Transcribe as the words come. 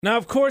Now,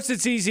 of course,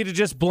 it's easy to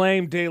just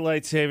blame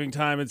daylight saving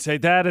time and say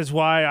that is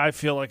why I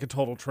feel like a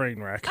total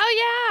train wreck.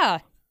 Oh, yeah.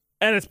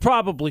 And it's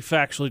probably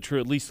factually true,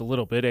 at least a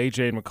little bit.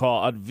 AJ and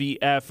McCall on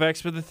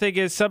VFX. But the thing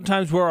is,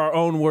 sometimes we're our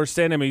own worst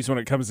enemies when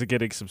it comes to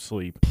getting some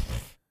sleep.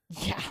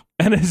 Yeah.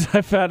 And as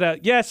I found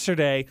out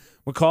yesterday,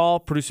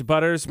 McCall, producer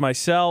Butters,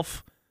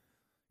 myself,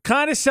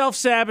 kind of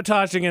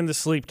self-sabotaging in the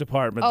sleep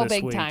department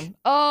this week.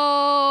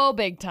 Oh,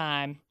 big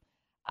time.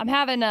 I'm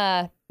having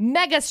a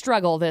mega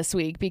struggle this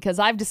week because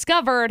I've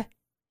discovered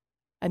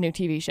a new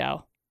TV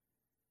show.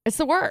 It's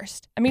the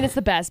worst. I mean, it's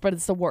the best, but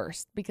it's the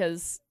worst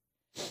because...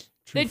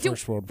 True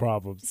first world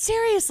problems.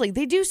 Seriously,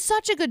 they do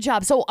such a good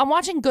job. So I'm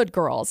watching Good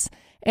Girls,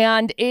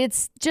 and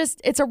it's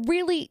a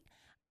really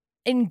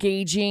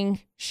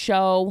engaging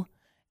show,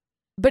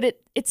 but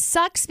it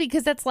sucks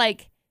because it's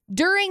like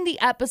during the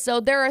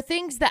episode, there are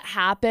things that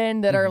happen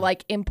that are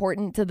like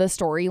important to the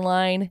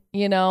storyline,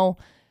 you know,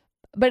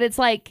 but it's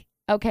like,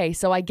 okay,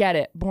 so I get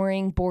it.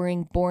 Boring.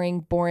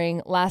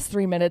 Last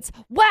 3 minutes.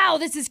 Wow,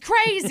 this is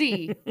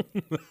crazy.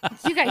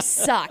 You guys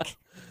suck.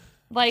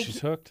 Like, she's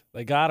hooked.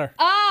 They got her.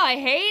 Oh, I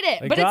hate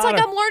it. But it's like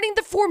I'm learning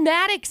the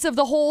formatics of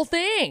the whole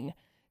thing.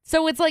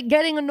 So it's like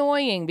getting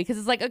annoying because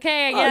it's like,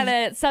 okay, I get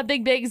it.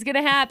 Something big is going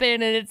to happen.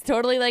 And it's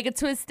totally like a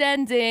twist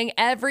ending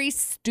every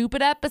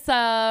stupid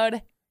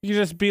episode. You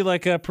just be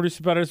like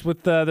Producer Butters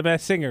with the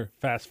Masked Singer.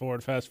 Fast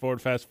forward.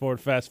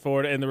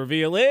 And the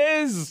reveal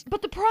is...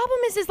 But the problem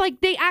is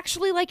like they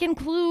actually like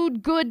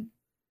include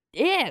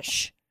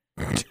good-ish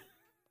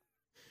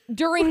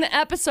during the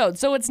episode.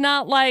 So it's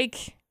not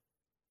like...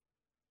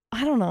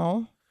 I don't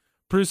know.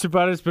 Producer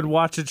Butters been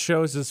watching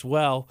shows as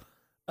well.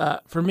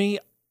 For me,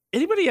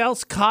 anybody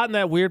else caught in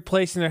that weird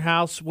place in their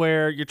house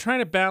where you're trying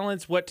to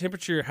balance what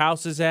temperature your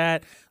house is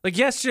at? Like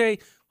yesterday,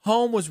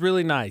 home was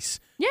really nice.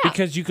 Yeah.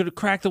 Because you could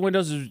crack the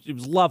windows. It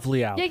was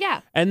lovely out.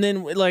 Yeah. And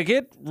then, like,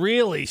 it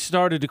really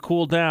started to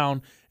cool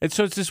down. And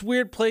so it's this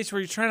weird place where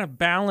you're trying to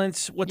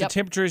balance what the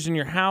temperature is in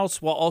your house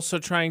while also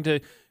trying to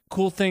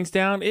cool things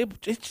down.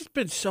 It's just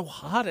been so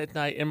hot at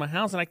night in my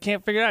house, and I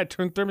can't figure it out. I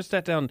turned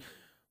thermostat down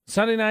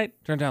Sunday night,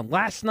 turned down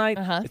last night.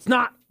 It's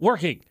not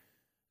working.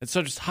 It's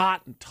so just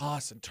hot and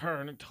toss and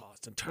turn and toss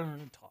and turn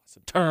and toss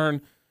and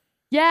turn.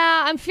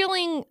 Yeah, I'm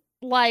feeling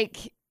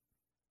like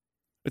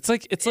it's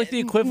like the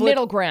equivalent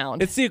middle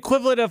ground. It's the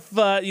equivalent of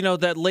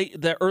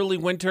that early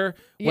winter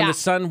when the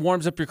sun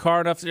warms up your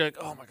car enough that you're like,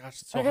 oh my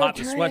gosh, it's so hot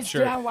in a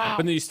sweatshirt. Wow.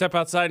 But then you step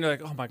outside and you're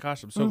like, oh my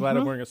gosh, I'm so glad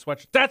I'm wearing a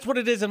sweatshirt. That's what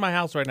it is in my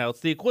house right now. It's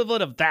the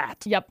equivalent of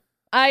that. Yep.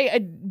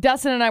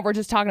 Dustin and I were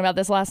just talking about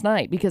this last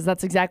night because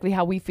that's exactly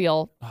how we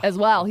feel as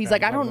well. He's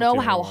like, I don't know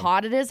how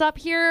hot it is up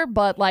here,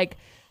 but like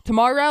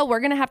tomorrow we're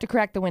going to have to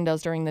crack the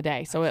windows during the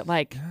day so it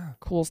like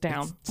cools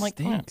down. It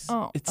stinks.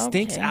 It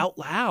stinks out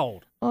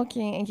loud.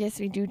 Okay, I guess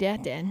we do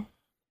that then.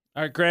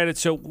 All right, granted,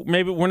 so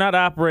maybe we're not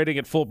operating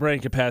at full brain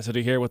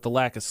capacity here with the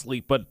lack of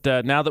sleep, but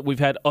now that we've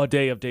had a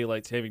day of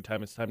daylight saving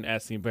time, it's time to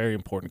ask the very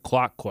important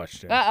clock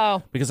question.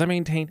 Uh-oh. Because I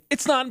maintain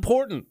it's not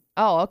important.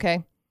 Oh,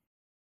 okay.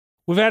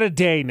 We've had a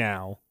day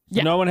now.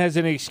 Yeah. No one has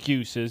any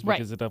excuses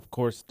because, right. of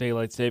course,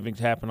 daylight savings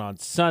happen on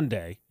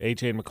Sunday.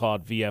 AJ and McCall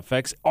at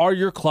VFX. Are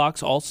your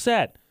clocks all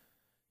set?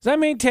 Does I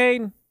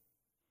maintain?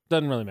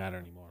 Doesn't really matter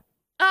anymore.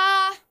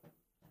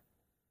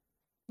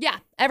 Yeah.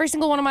 Every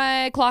single one of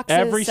my clocks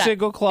Every is set.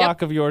 single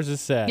clock of yours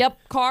is set. Yep.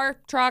 Car,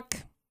 truck.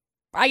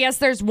 I guess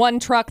there's one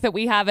truck that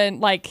we haven't,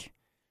 like,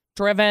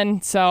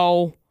 driven,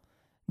 so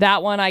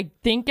that one I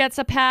think gets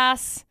a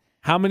pass.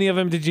 How many of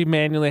them did you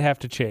manually have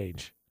to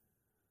change?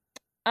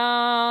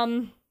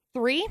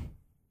 3.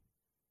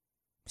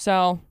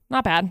 So,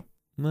 not bad.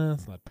 No,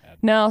 it's not bad.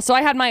 No, so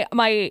I had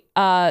my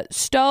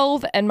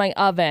stove and my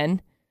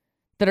oven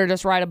that are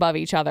just right above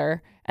each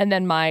other. And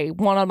then my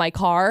one on my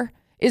car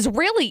is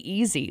really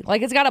easy.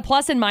 Like, it's got a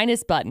plus and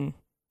minus button.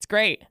 It's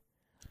great.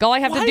 All I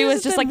have to do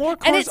is just like,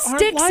 and it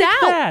sticks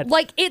out. That?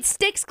 Like, it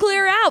sticks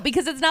clear out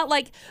because it's not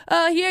like,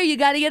 here, you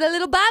got to get a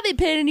little bobby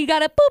pin and you got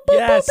to boop,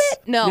 boop, boop it.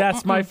 No.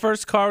 Yes, my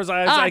first car was,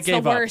 I gave up.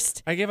 It's the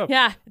worst. I gave up.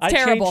 Yeah, it's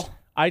terrible.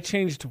 I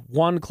changed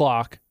one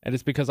clock, and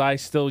it's because I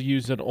still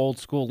use an old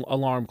school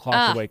alarm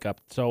clock to wake up.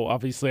 So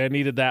obviously I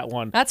needed that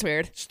one. That's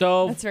weird.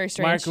 Stove. That's very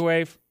strange.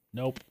 Microwave.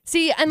 Nope.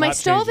 See, and my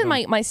stove and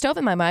my stove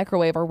and my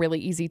microwave are really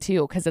easy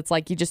too, because it's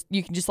like you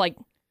can just like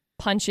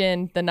punch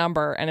in the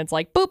number and it's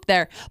like boop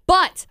there.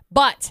 But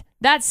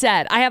that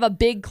said, I have a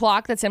big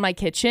clock that's in my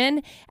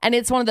kitchen, and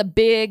it's one of the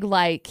big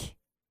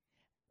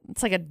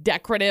it's like a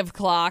decorative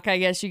clock, I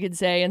guess you could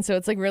say, and so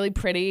it's like really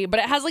pretty, but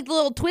it has like the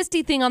little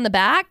twisty thing on the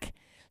back.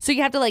 So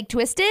you have to like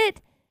twist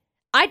it.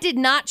 I did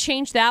not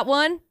change that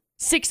one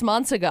 6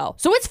 months ago.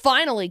 So it's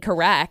finally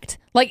correct.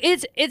 Like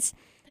it's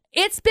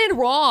been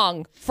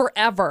wrong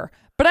forever.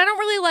 But I don't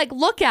really like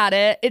look at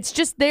it. It's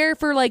just there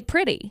for like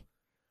pretty.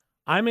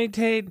 I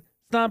maintain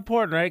it's not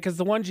important, right? Because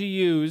the ones you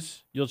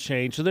use, you'll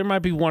change. So there might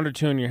be one or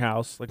two in your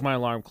house, like my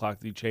alarm clock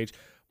that you change.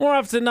 More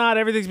often than not,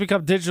 everything's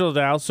become digital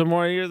now. So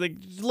more you're like,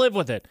 just live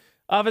with it.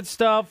 Oven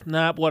stuff,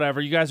 nah, whatever.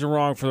 You guys are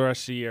wrong for the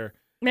rest of the year.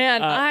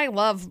 Man, I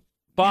love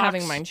box,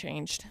 having mine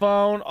changed.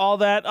 Phone, all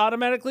that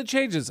automatically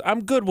changes.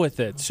 I'm good with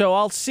it. So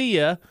I'll see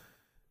you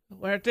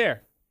right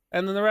there.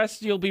 And then the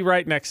rest you'll be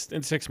right next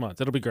in 6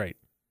 months. It'll be great.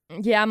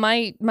 Yeah,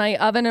 my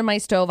oven and my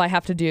stove I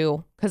have to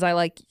do because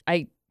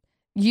I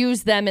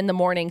use them in the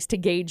mornings to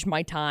gauge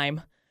my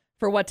time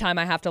for what time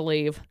I have to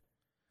leave.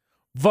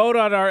 Vote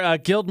on our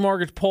Guild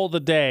Mortgage poll of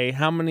the day.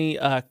 How many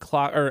are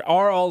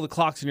all the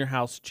clocks in your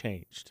house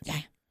changed? Yeah.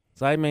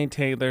 So I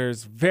maintain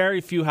there's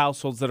very few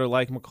households that are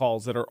like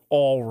McCall's that are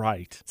all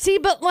right. See,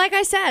 but like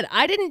I said,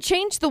 I didn't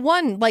change the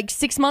one like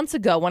 6 months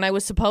ago when I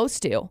was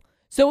supposed to.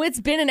 So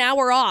it's been an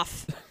hour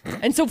off.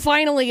 And so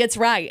finally it's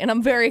right. And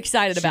I'm very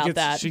excited about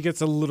that. She gets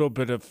a little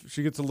bit of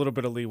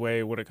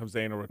leeway when it comes to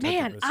anal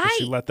retentiveness.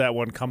 She let that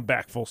one come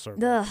back full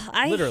circle.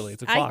 Literally,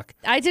 it's a clock.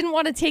 I didn't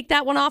want to take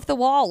that one off the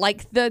wall.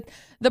 Like the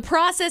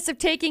process of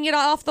taking it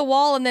off the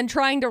wall and then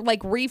trying to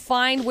like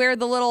refine where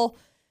the little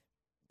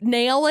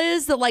nail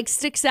is that like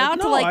sticks out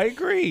to like I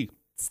agree.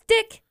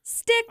 Stick.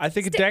 I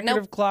think a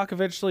decorative clock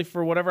eventually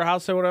for whatever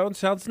house I would own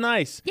sounds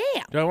nice.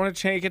 Yeah. Do I want to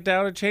take it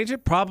down and change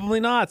it? Probably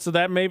not. So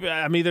that maybe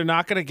I'm either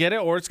not going to get it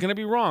or it's going to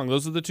be wrong.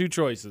 Those are the two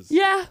choices.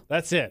 Yeah.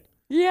 That's it.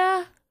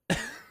 Yeah.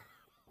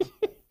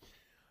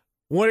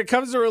 When it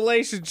comes to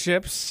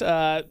relationships,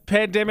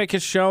 pandemic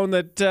has shown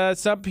that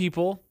some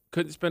people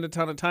couldn't spend a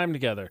ton of time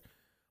together.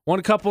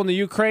 One couple in the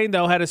Ukraine,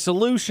 though, had a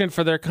solution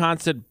for their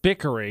constant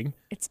bickering.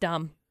 It's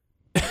dumb.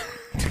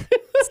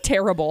 It's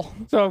terrible.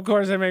 So, of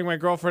course, I make my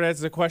girlfriend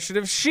answer the question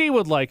if she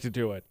would like to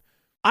do it.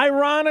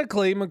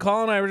 Ironically,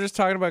 McCall and I were just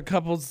talking about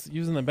couples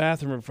using the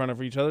bathroom in front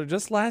of each other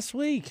just last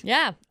week.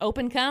 Yeah,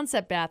 open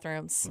concept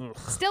bathrooms. Ugh.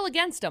 Still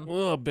against them.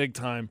 Oh, big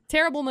time.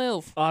 Terrible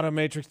move.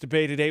 Automatrix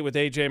Debate at 8 with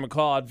AJ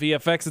McCall at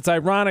VFX. It's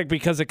ironic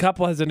because a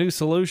couple has a new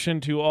solution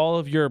to all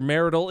of your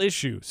marital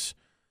issues.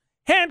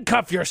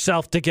 Handcuff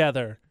yourself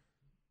together.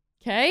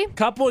 Okay.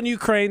 Couple in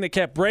Ukraine that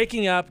kept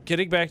breaking up,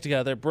 getting back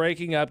together,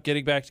 breaking up,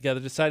 getting back together,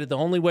 decided the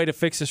only way to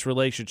fix this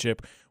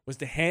relationship was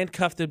to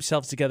handcuff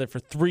themselves together for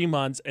 3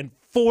 months and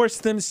force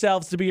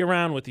themselves to be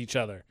around with each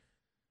other.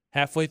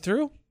 Halfway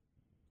through,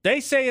 they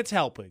say it's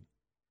helping.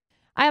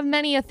 I have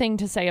many a thing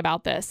to say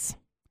about this.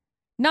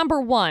 Number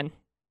one,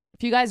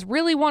 if you guys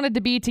really wanted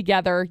to be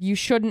together, you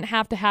shouldn't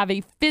have to have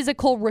a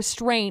physical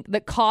restraint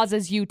that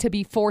causes you to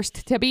be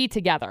forced to be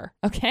together.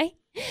 Okay?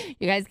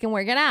 You guys can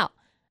work it out.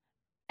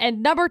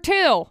 And number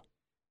two,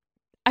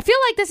 I feel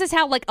like this is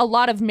how like a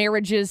lot of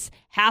marriages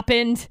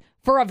happened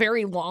for a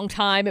very long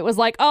time. It was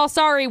like, oh,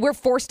 sorry, we're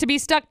forced to be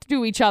stuck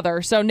to each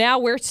other. So now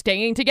we're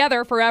staying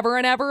together forever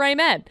and ever.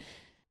 Amen.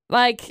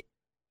 Like,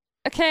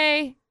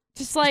 okay,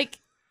 just like,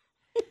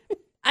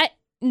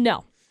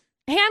 no.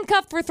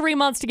 Handcuffed for 3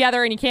 months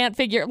together and you can't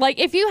figure, like,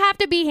 if you have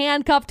to be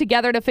handcuffed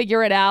together to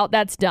figure it out,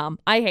 that's dumb.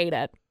 I hate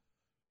it.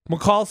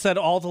 McCall said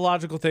all the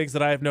logical things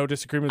that I have no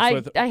disagreements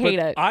with. I hate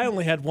it. I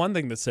only had one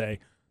thing to say.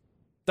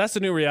 That's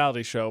a new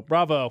reality show.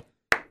 Bravo.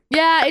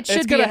 Yeah, it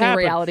should be a new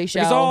reality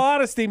show. Because all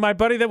honesty, my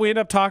buddy that we end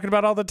up talking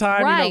about all the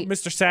time, right. you know,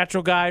 Mr.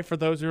 Satchel guy, for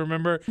those who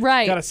remember,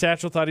 right. got a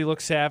satchel, thought he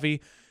looked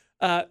savvy.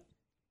 I'm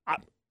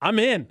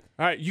in.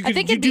 All right, I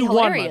think it'd be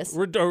hilarious. 1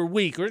 month or a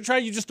week. We're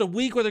trying you just a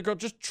week with a girl.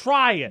 Just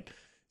try it.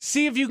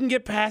 See if you can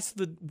get past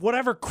the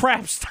whatever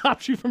crap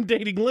stops you from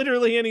dating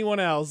literally anyone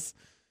else.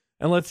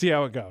 And let's see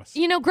how it goes.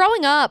 You know,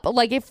 growing up,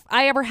 like if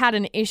I ever had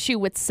an issue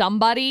with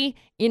somebody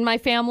in my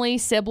family,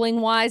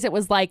 sibling-wise, it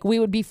was like we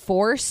would be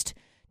forced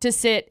to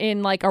sit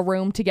in like a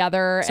room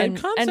together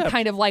and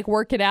kind of like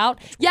work it out.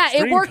 Yeah,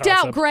 it worked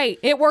out great.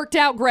 It worked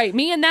out great.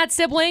 Me and that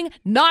sibling,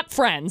 not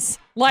friends.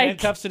 Like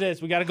handcuffs it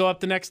is. We got to go up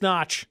the next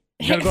notch.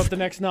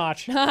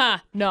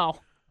 No.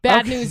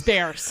 Bad news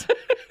bears.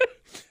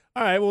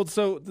 All right, well,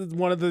 so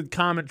one of the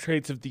common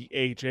traits of the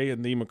AJ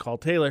and the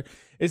McCall Taylor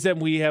is that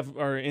we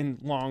are in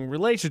long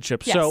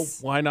relationships. Yes.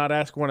 So why not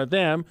ask one of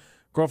them?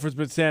 Girlfriend's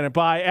been standing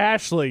by.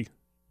 Ashley,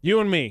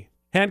 you and me,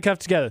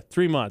 handcuffed together,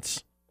 3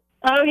 months.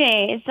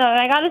 Okay, so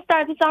I got to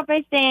start this off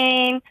by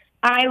saying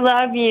I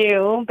love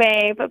you,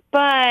 babe, but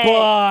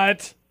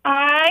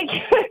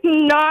I could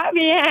not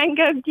be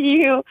handcuffed to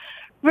you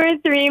for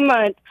 3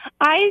 months.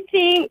 I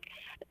think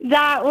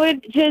that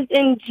would just,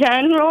 in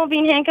general,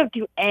 being handcuffed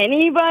to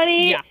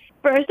anybody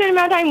for a certain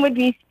amount of time would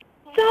be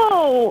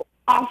so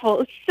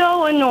awful,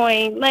 so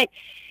annoying. Like,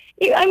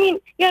 you got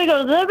to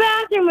go to the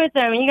bathroom with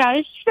them. You got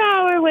to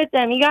shower with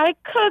them. You got to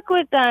cook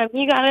with them.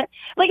 You got to,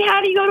 like,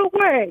 how do you go to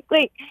work?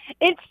 Like,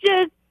 it's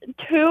just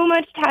too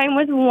much time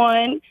with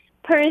one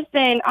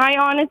person. I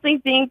honestly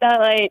think that,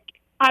 like,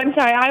 I'm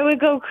sorry, I would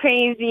go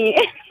crazy.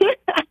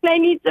 I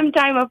need some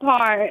time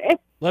apart.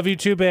 Love you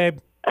too, babe.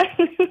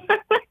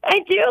 I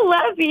do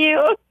love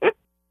you.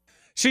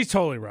 She's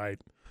totally right.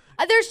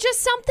 There's just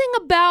something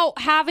about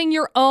having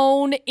your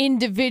own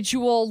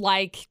individual,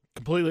 like,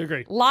 completely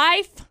agree.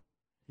 Life.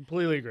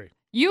 Completely agree.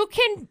 You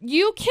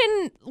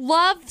can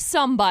love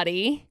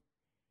somebody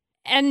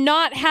and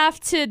not have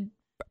to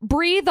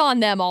breathe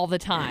on them all the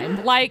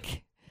time.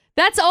 Like,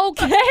 that's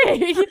okay.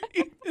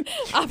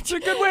 It's a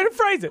good way to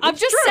phrase it. I'm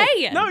just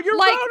saying. No, you're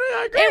like, right.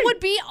 I agree. It would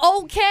be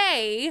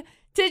okay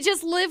to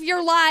just live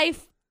your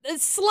life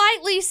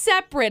slightly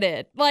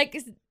separated.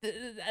 Like,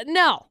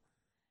 no.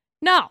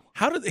 No.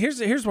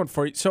 Here's one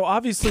for you. So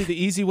obviously the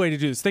easy way to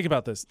do this. Think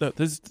about this.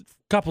 There's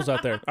couples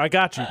out there. I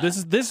got you. This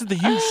is the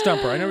huge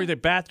stumper. I know everything.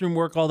 Bathroom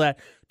work, all that.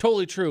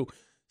 Totally true.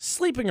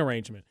 Sleeping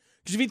arrangement.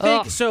 Because if you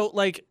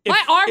think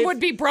my arm would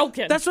be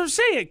broken. That's what I'm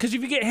saying. Because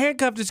if you get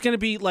handcuffed, it's going to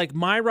be like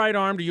my right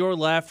arm to your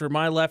left or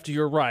my left to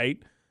your right.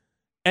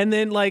 And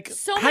then,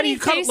 how do you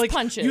come?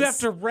 Punches. You have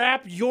to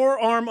wrap your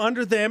arm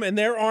under them and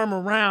their arm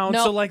around.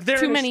 Nope. So,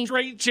 they're in a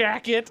straight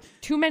jacket.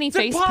 Too many It's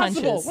face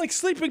impossible. punches.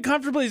 Sleeping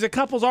comfortably as a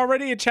couple's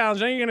already a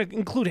challenge. Now you're going to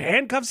include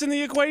handcuffs in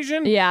the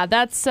equation? Yeah,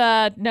 that's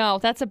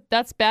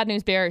that's bad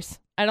news bears.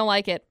 I don't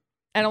like it.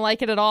 I don't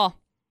like it at all.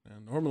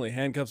 Normally,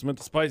 handcuffs meant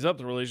to spice up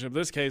the relationship.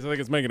 In this case, I think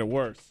it's making it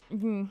worse.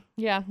 Mm-hmm.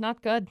 Yeah,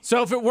 not good.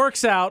 So if it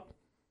works out,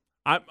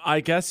 I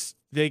guess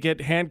they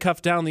get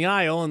handcuffed down the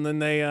aisle and then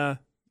they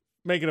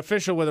make it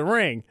official with a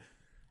ring.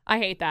 I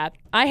hate that.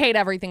 I hate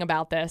everything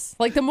about this.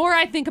 The more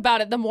I think about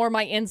it, the more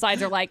my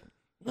insides are like,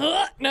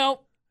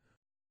 no.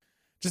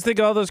 Just think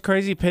of all those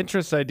crazy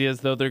Pinterest ideas,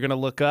 though, they're going to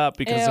look up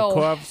because, of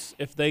course,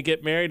 if they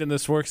get married and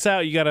this works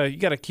out, you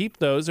gotta keep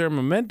those. They're a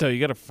memento. You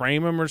got to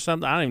frame them or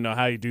something. I don't even know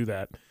how you do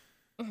that.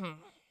 Mm-hmm.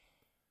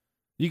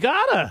 You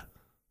gotta.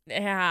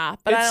 Yeah,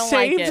 but I don't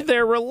saved like it.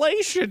 Their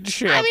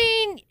relationship. I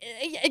mean,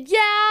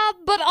 yeah,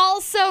 but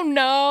also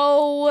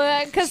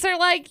no, because they're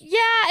like, yeah,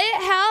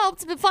 it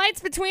helped. The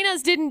fights between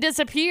us didn't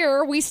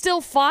disappear. We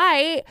still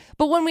fight,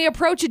 but when we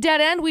approach a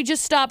dead end, we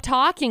just stop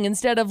talking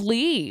instead of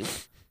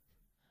leave.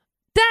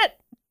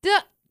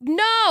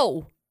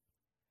 No.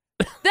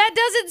 That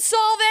doesn't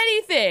solve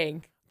anything.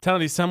 I'm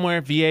telling you,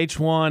 somewhere,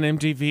 VH1,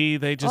 MTV,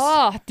 they just...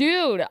 Oh,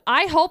 dude,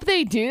 I hope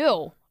they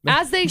do,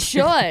 as they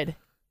should.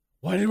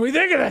 Why didn't we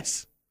think of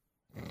this?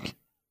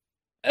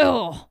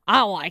 Oh, I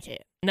don't like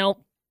it.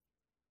 Nope.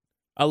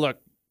 Look,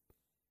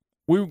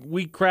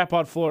 we crap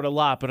on Florida a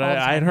lot, but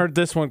I hadn't heard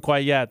this one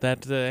quite yet.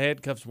 That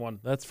handcuffs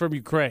one. That's from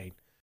Ukraine.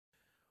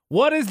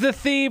 What is the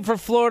theme for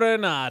Florida or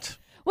not?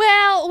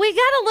 Well, we got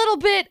a little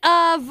bit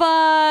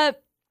of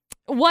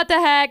what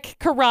the heck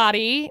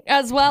karate,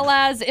 as well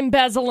as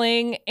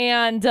embezzling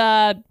and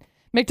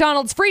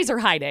McDonald's freezer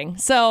hiding.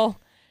 So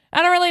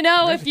I don't really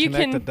know if you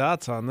can connect the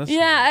dots on this.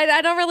 Yeah,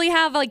 I don't really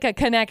have a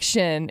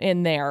connection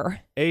in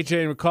there.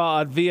 AJ and McCall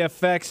on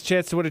VFX.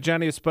 Chance to win a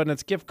Johnny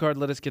Spudnuts gift card.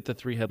 Let us get the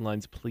 3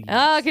 headlines, please.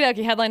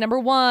 Okay. Headline number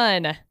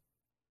 1.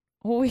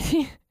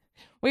 We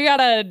got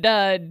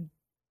a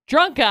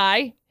drunk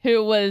guy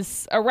who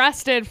was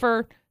arrested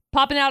for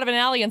popping out of an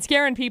alley and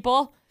scaring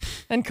people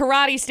and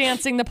karate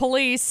stancing the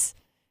police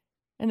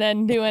and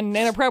then doing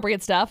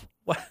inappropriate stuff.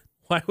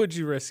 Why would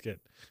you risk it?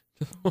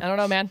 I don't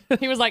know, man.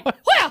 He was like,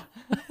 wow.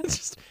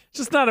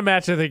 Just not a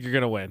match I think you're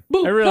going to win.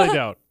 Boom. I really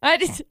don't. I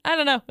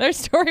don't know. There's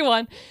story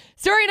 1.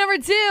 Story number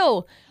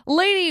 2.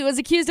 Lady was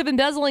accused of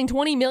embezzling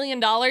 $20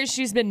 million.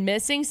 She's been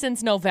missing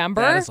since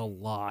November. That is a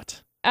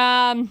lot.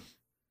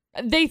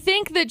 They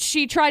think that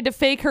she tried to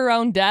fake her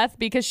own death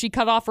because she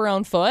cut off her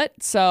own foot.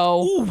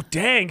 So, ooh,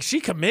 dang, she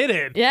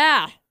committed.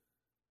 Yeah.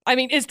 I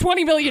mean, it's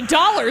 $20 million.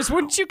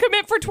 Wouldn't you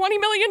commit for $20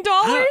 million?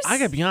 I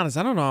gotta be honest.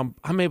 I don't know.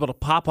 I'm able to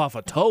pop off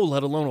a toe,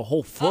 let alone a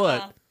whole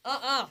foot.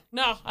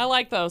 No, I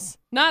like those.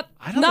 Not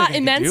I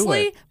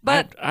immensely,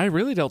 but I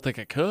really don't think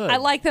I could. I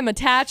like them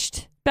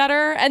attached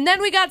better. And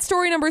then we got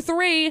story number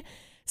 3.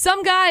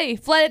 Some guy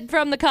fled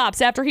from the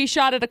cops after he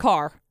shot at a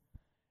car.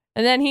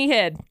 And then he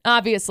hid,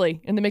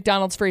 obviously, in the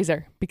McDonald's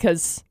freezer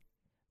because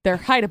they're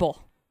hideable.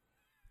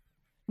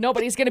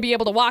 Nobody's going to be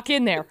able to walk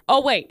in there.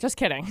 Oh, wait, just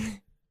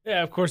kidding.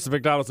 Yeah, of course, the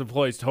McDonald's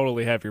employees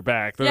totally have your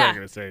back. They're not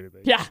going to say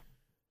anything. Yeah.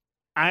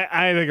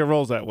 I think it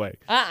rolls that way.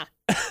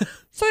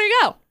 So there you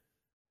go.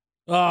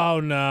 Oh,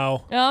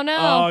 no. Oh, no.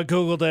 Oh, I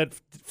Googled it.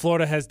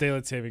 Florida has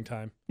daylight saving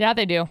time. Yeah,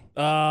 they do.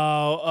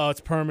 Oh,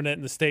 it's permanent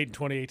in the state in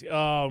 2018.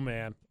 Oh,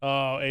 man.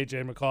 Oh, AJ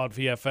and McCall at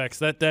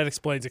VFX. That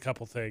explains a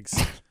couple things.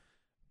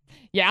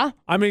 Yeah?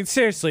 I mean,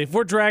 seriously, if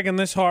we're dragging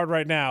this hard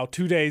right now,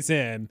 2 days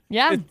in.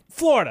 Yeah.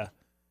 Florida.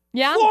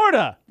 Yeah.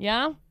 Florida.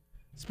 Yeah.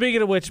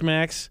 Speaking of which,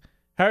 Max,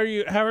 how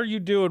are you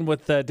doing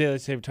with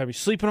daylight saving time? You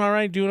sleeping all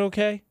right? Doing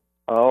okay?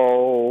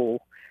 Oh,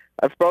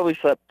 I've probably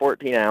slept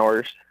 14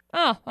 hours.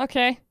 Oh,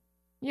 okay.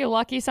 You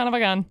lucky son of a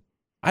gun.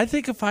 I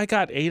think if I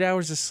got 8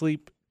 hours of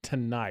sleep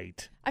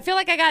tonight. I feel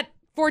like I got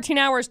 14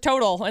 hours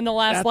total in the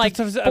last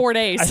 4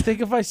 days. I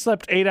think if I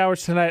slept 8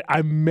 hours tonight,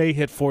 I may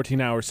hit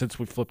 14 hours since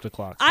we flipped the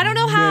clock. I don't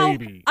know how.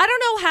 Maybe. I don't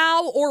know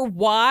how or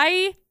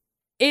why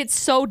it's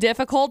so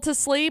difficult to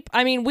sleep.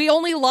 I mean, we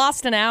only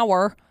lost an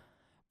hour,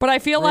 but I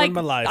feel Ruined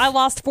like my life. I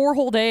lost 4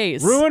 whole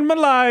days. Ruined my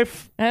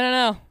life. I don't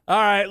know. All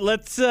right,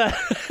 let's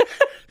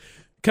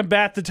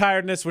combat the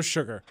tiredness with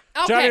sugar.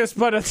 Okay. Johnny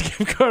Spudnuts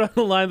gift card on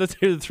the line. Let's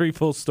hear the 3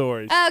 full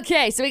stories.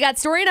 Okay, so we got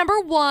story number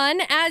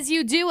 1. As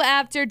you do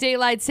after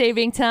daylight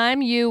saving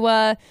time, you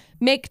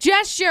make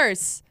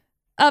gestures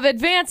of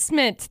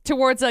advancement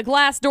towards a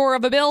glass door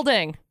of a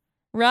building,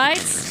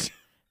 right?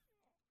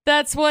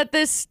 That's what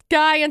this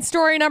guy in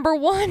story number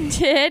 1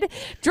 did.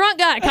 Drunk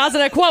guy causing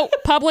a, quote,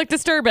 public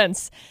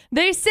disturbance.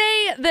 They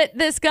say that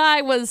this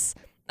guy was,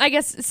 I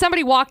guess,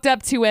 somebody walked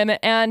up to him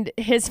and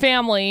his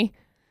family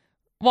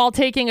while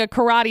taking a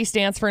karate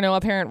stance for no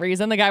apparent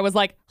reason. The guy was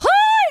like, "Hi,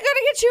 I gotta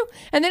get you,"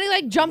 and then he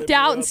like jumped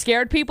out and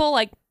scared people,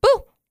 like,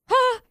 "Boo,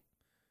 ha,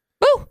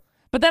 boo."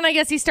 But then I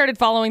guess he started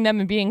following them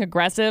and being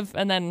aggressive,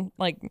 and then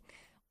like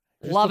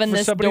loving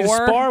this somebody door.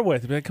 To spar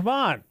with, man. Come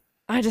on,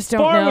 I just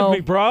don't know. Spar with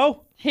me,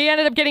 bro. He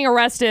ended up getting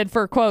arrested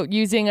for quote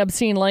using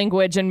obscene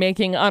language and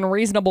making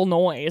unreasonable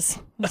noise.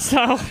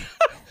 So.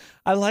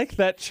 I like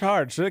that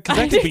charge because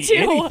that could be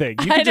anything.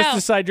 You can just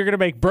decide you're going to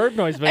make bird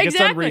noise, but it's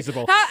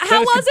unreasonable.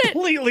 How was it?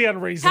 Completely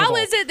unreasonable. How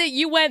is it that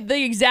you went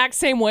the exact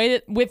same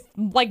way with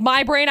like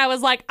my brain? I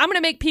was like, I'm going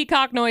to make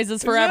peacock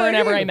noises forever and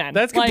ever, amen.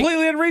 That's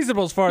completely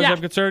unreasonable as far as I'm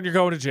concerned. You're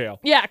going to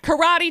jail. Yeah,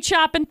 karate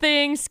chopping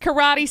things,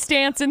 karate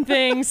stancing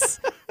things,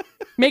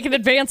 making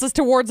advances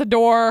towards a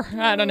door.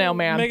 I don't know,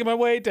 man. Making my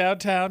way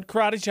downtown,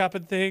 karate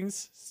chopping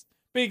things.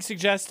 Being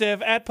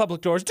suggestive at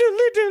public doors.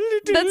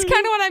 That's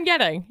kind of what I'm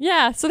getting.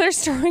 Yeah, so there's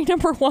story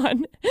number 1.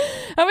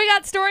 And we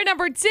got story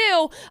number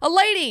 2. A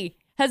lady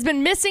has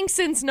been missing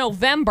since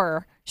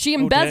November. She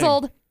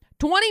embezzled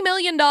 $20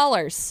 million.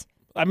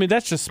 I mean,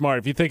 that's just smart.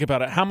 If you think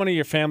about it, how many of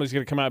your family's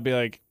going to come out and be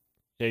like,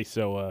 hey,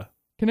 so...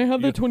 can I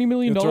have that $20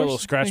 million? Throw a little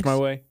scratch my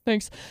way?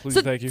 Thanks.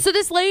 Please, thank you. So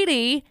this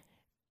lady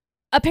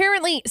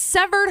apparently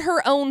severed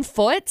her own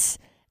foot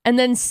and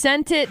then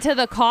sent it to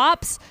the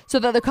cops so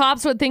that the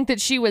cops would think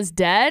that she was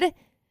dead.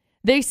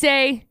 They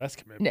say, that's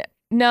commitment.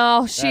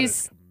 No,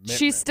 she's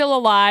still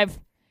alive.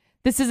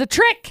 This is a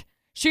trick.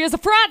 She is a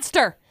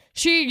fraudster.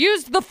 She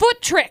used the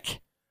foot trick.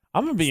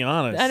 I'm going to be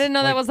honest. I didn't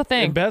know that was a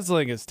thing.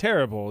 Embezzling is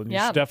terrible, and you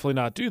should definitely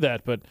not do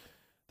that, but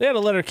they had to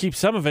let her keep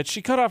some of it.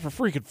 She cut off her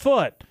freaking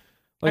foot.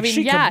 Like,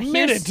 she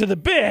committed to the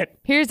bit.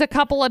 Here's a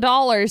couple of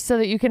dollars so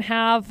that you can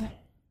have...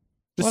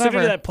 Just send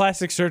her to that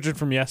plastic surgeon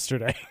from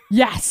yesterday.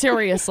 Yeah,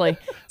 seriously.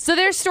 So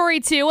there's story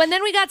 2. And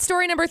then we got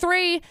story number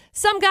 3.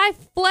 Some guy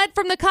fled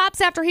from the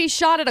cops after he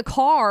shot at a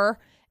car.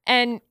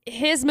 And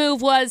his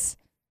move was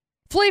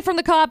flee from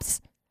the cops,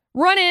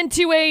 run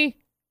into a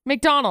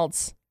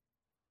McDonald's,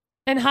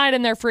 and hide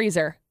in their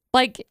freezer.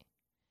 Like,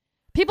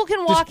 people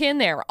can walk in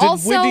there. Did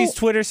Wendy's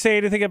Twitter say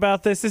anything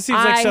about this? This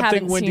seems like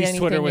something Wendy's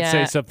Twitter would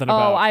say something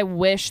about. Oh, I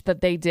wish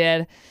that they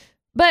did.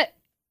 But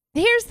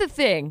here's the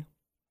thing.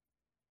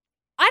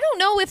 I don't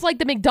know if like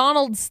the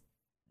McDonald's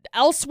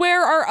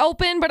elsewhere are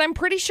open, but I'm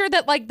pretty sure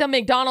that like the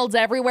McDonald's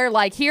everywhere,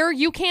 like here,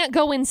 you can't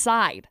go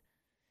inside.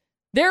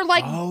 They're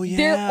like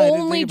their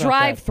only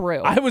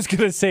drive-through. I was going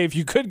to say, if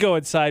you could go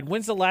inside,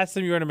 when's the last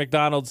time you were in a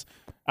McDonald's?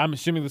 I'm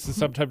assuming this is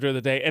sometime during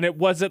the day, and it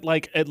wasn't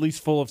like at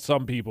least full of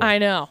some people. I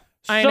know.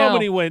 So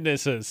many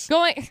witnesses.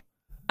 I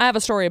have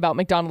a story about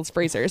McDonald's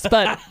freezers,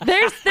 but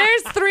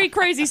there's 3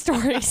 crazy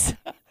stories.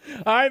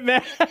 All right,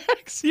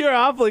 Max, you're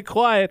awfully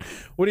quiet.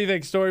 What do you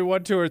think? Story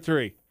 1, 2, or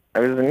 3? I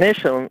was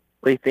initially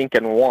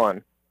thinking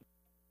 1.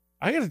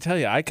 I got to tell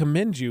you, I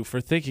commend you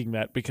for thinking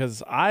that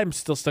because I'm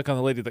still stuck on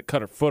the lady that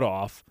cut her foot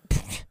off.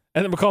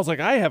 And then McCall's like,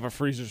 I have a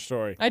freezer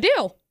story. I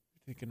do.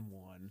 Thinking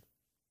 1.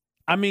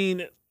 I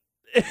mean,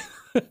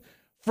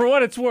 for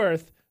what it's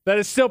worth, that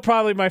is still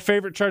probably my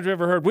favorite charge I've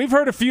ever heard. We've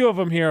heard a few of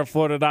them here in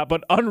Florida,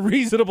 but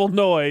unreasonable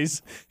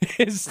noise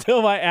is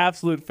still my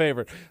absolute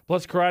favorite.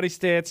 Plus karate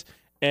stance.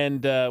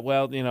 And,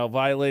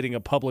 violating a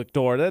public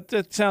door.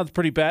 That sounds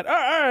pretty bad. All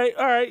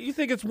right. You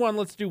think it's 1?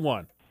 Let's do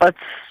 1. Let's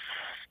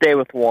stay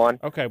with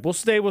 1. Okay, we'll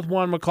stay with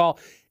 1, McCall.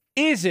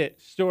 Is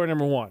it story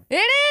number 1?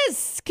 It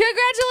is.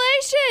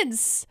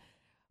 Congratulations.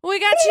 We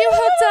got you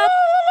hooked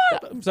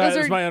up. I'm sorry, those that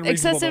was my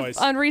unreasonable excessive, noise.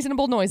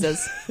 unreasonable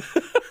noises.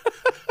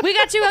 We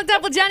got you hooked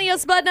up with Johnny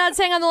O'Spudnuts.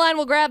 Hang on the line.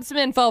 We'll grab some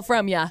info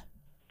from you.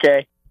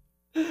 Okay.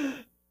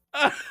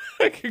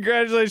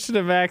 Congratulations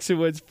to Max, who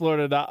wins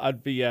Florida on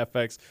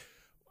VFX.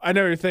 I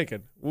know what you're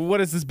thinking. Well,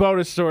 what is this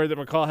bonus story that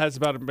McCall has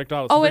about a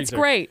McDonald's freezer? It's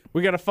great.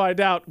 We got to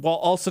find out while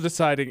also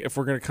deciding if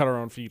we're going to cut our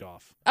own feet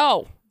off.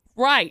 Oh,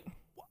 right.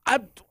 I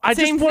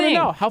just want to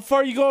know, how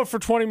far are you going for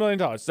 $20 million?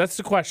 That's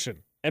the question.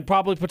 And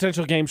probably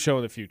potential game show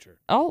in the future.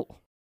 Oh.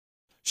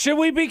 Should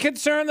we be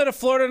concerned that a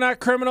Florida not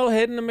criminal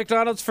hid in a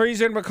McDonald's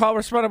freezer and McCall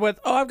responded with,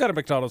 I've got a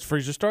McDonald's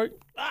freezer story?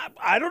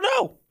 I don't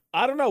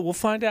know. We'll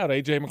find out.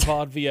 AJ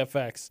McCall on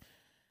VFX.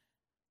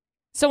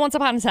 So once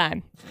upon a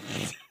time.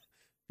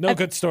 No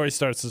good story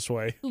starts this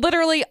way.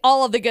 Literally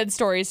all of the good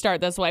stories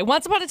start this way.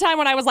 Once upon a time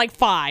when I was like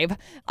 5,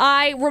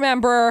 I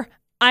remember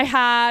I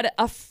had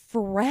a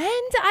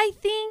friend, I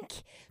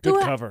think.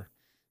 Good cover.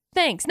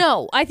 Thanks.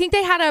 No, I think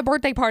they had a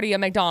birthday party at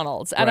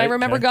McDonald's. And I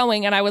remember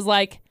going and I was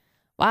like,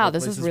 wow,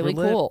 this is really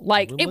cool.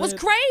 Like, it was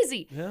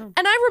crazy. Yeah.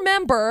 And I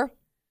remember,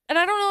 and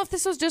I don't know if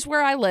this was just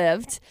where I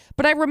lived,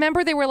 but I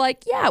remember they were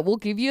like, yeah, we'll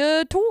give you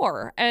a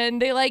tour.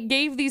 And they like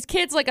gave these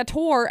kids like a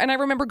tour. And I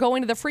remember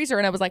going to the freezer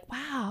and I was like,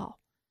 wow.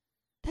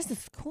 This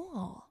is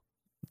cool.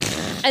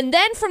 And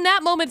then from that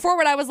moment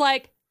forward, I was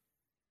like,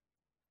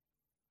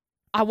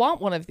 I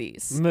want one of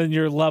these. And then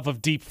your love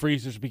of deep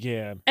freezers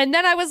began. And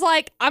then I was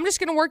like, I'm just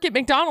going to work at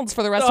McDonald's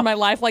for the rest of my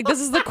life. Like,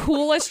 this is the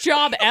coolest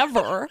job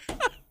ever.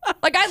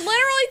 Like, I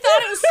literally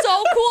thought it was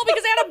so cool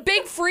because they had a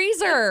big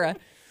freezer.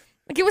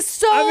 Like, it was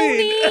so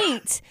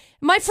neat.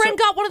 My friend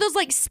got one of those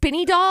like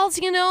spinny dolls,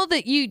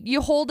 that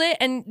you hold it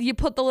and you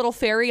put the little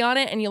fairy on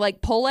it and you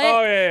like pull it.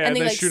 Oh, yeah. And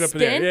they like shoot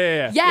spin. up in the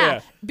air.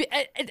 Yeah.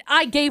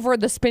 I gave her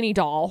the spinny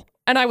doll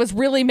and I was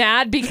really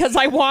mad because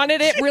I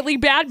wanted it really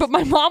bad. But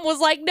my mom was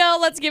like, no,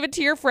 let's give it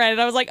to your friend.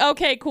 And I was like,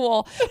 okay,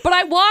 cool. But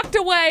I walked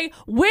away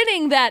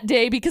winning that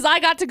day because I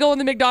got to go in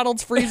the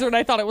McDonald's freezer and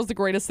I thought it was the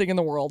greatest thing in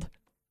the world.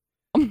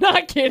 I'm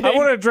not kidding. I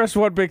want to address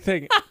one big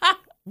thing.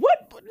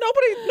 What?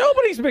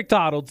 Nobody's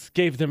McDonald's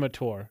gave them a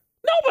tour.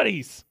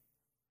 Nobody's.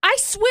 I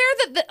swear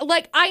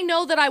that, I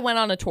know that I went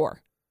on a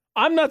tour.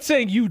 I'm not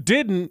saying you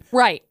didn't.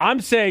 Right.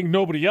 I'm saying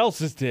nobody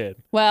else's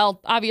did.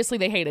 Well, obviously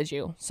they hated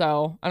you,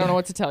 so I don't know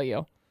what to tell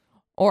you.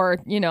 Or,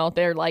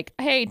 they're like,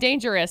 hey,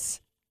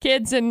 dangerous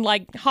kids and,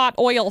 hot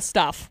oil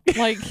stuff.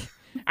 I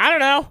don't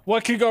know.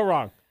 What could go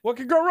wrong?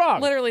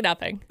 Literally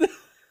nothing.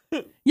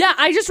 Yeah,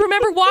 I just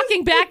remember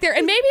walking back there,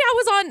 and maybe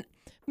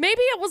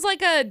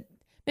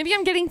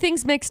I'm getting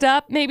things mixed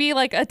up. Maybe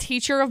a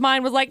teacher of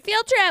mine was like,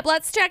 field trip,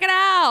 let's check it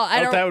out.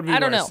 I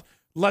don't know.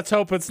 Let's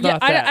hope it's not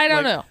that. that. I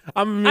don't know.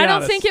 I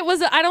don't think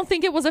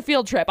it was a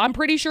field trip. I'm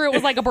pretty sure it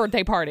was like a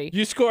birthday party.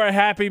 You score a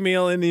Happy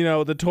Meal and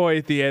the toy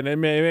at the end,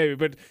 and maybe.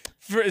 But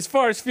as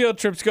far as field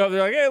trips go,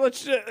 they're like, hey,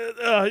 let's.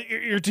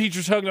 Your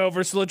teacher's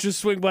hungover, so let's just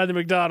swing by the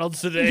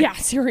McDonald's today. Yeah,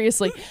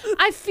 seriously.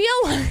 I feel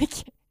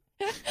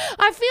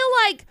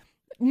like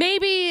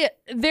maybe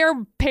their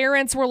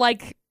parents were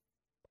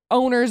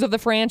owners of the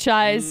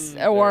franchise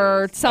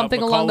or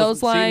something along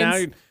those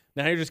lines.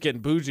 Now you're just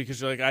getting bougie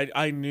because you're like,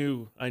 I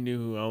knew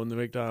who owned the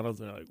McDonald's,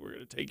 and they're like, we're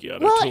gonna take you on a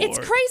tour. Well, it's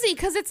crazy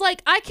because it's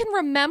I can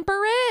remember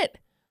it.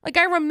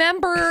 I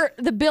remember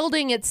the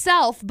building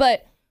itself,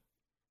 but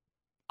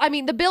I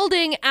mean the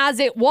building as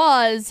it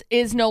was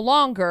is no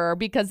longer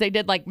because they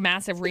did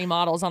massive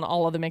remodels on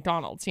all of the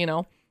McDonald's,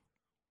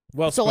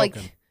 Well so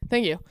spoken.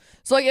 Thank you.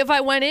 So if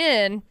I went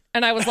in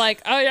and I was like,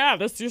 oh yeah,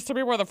 this used to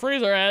be where the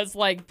freezer is,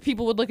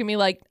 people would look at me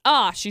like,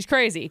 she's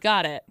crazy.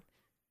 Got it.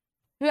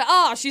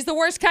 She's the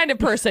worst kind of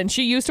person.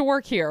 She used to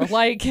work here.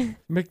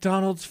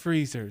 McDonald's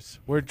freezers,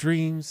 where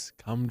dreams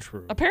come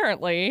true.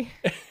 Apparently.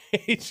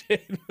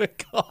 Agent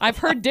McCall. I've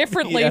heard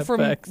differently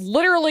from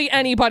literally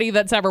anybody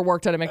that's ever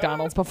worked at a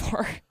McDonald's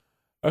before.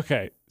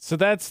 Okay, so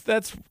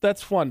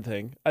that's one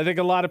thing. I think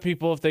a lot of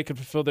people, if they could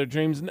fulfill their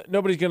dreams,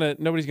 nobody's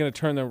gonna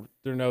turn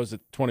their nose at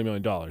 $20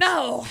 million.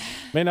 No.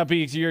 May not be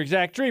your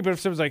exact dream, but if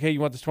someone's like, hey,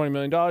 you want this $20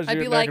 million? I'd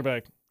be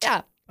like,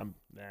 yeah.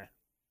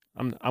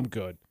 I'm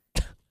good.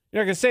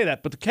 You're not going to say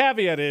that, but the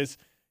caveat is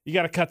you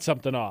got to cut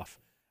something off.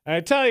 And I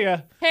tell you.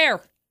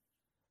 Hair.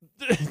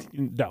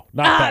 No,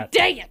 not that.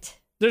 Dang it.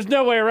 There's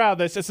no way around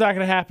this. It's not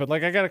going to happen. I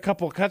got a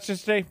couple of cuts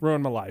yesterday.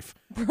 Ruined my life.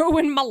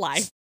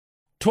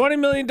 $20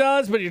 million,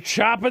 but you're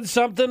chopping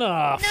something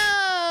off. No.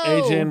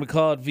 AJ and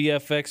McCall at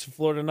VFX in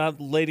Florida. Not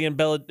Lady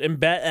embellished.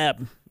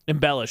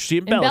 She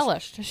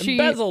embellished. She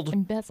embezzled.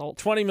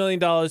 $20 million.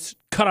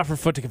 Cut off her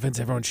foot to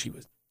convince everyone she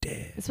was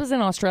dead. This was in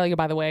Australia,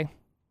 by the way.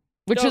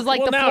 Which is the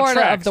Florida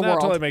Florida of the world. That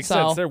world. totally makes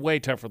sense. They're way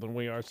tougher than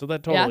we are, so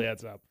that totally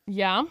adds up.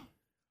 Yeah.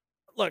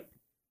 Look,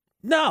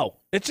 no,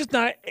 it's just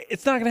not.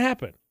 It's not going to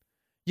happen.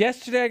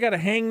 Yesterday, I got a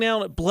hangnail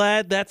and it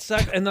bled. That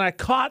sucked. And then I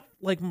caught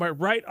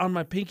right on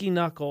my pinky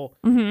knuckle,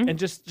 and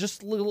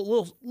just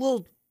little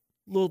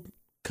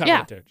cut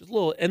right there, just a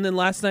little. And then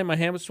last night, my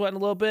hand was sweating a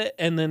little bit,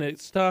 and then it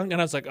stung,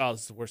 and I was like, "Oh,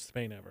 this is the worst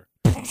pain ever."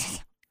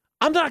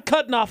 I'm not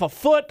cutting off a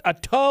foot, a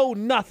toe,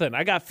 nothing.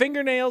 I got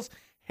fingernails,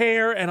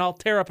 hair, and I'll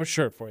tear up a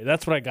shirt for you.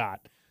 That's what I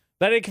got.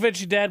 That ain't convinced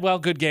you dead. Well,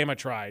 good game. I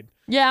tried.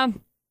 Yeah.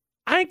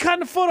 I ain't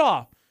cutting a foot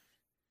off.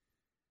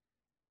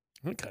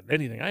 I ain't cutting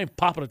anything. I ain't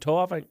popping a toe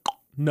off.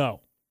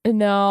 No.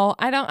 No,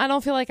 I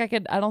don't feel like I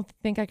could. I don't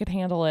think I could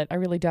handle it. I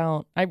really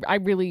don't. I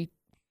really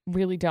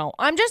don't.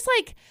 I'm just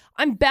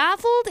I'm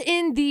baffled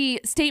in the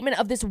statement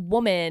of this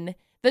woman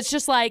that's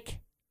just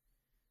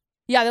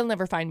yeah, they'll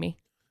never find me.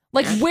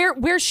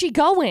 Where's she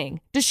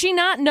going? Does she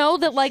not know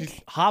that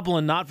She's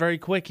hobbling not very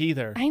quick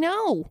either. I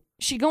know.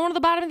 She going to the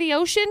bottom of the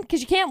ocean?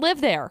 Because you can't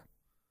live there.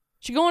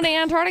 She going to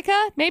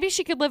Antarctica? Maybe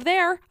she could live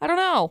there. I don't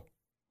know.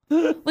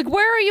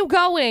 Where are you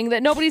going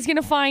that nobody's going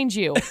to find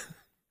you?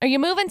 Are you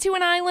moving to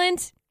an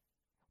island?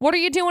 What are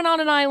you doing on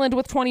an island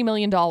with $20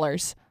 million?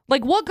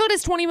 What good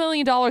is $20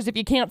 million if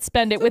you can't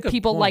spend it with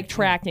people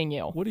tracking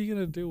you? What are you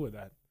going to do with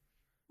that?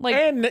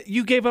 And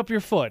you gave up your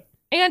foot.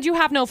 And you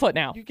have no foot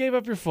now. You gave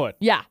up your foot.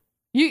 Yeah.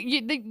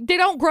 They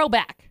don't grow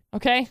back,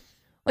 okay?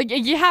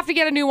 You have to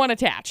get a new one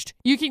attached.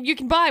 You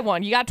can buy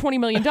one. You got $20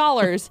 million,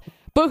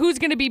 but who's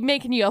going to be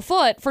making you a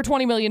foot for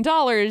 $20 million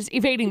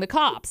evading the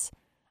cops?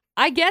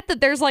 I get that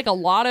there's a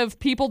lot of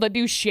people that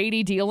do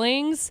shady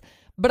dealings,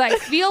 but I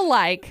feel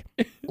like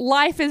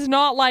life is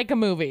not like a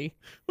movie.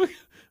 I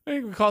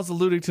think McCall's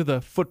alluding to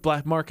the foot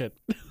black market.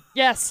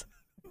 Yes.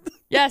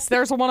 Yes,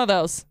 there's one of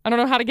those. I don't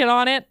know how to get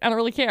on it. I don't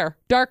really care.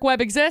 Dark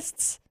web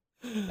exists?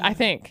 I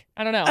think.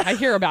 I don't know. I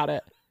hear about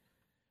it.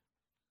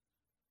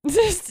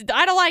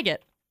 I don't like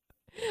it.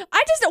 What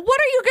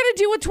are you going to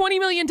do with $20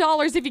 million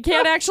if you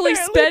can't actually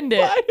spend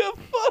it?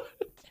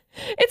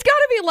 It's got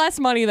to be less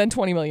money than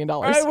 $20 million.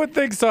 I would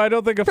think so. I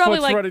don't think a Probably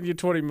foot's like, running you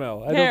 20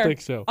 mil. I don't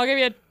think so. I'll give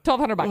you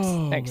 $1,200.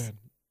 Oh, Thanks. man.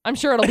 I'm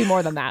sure it'll be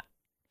more than that.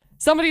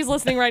 Somebody's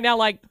listening right now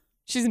like,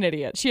 she's an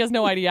idiot. She has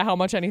no idea how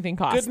much anything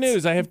costs. Good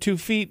news. I have 2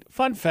 feet.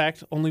 Fun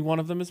fact, only one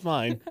of them is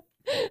mine.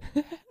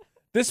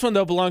 This one,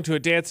 though, belonged to a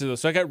dancer, though,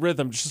 so I got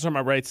rhythm just on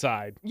my right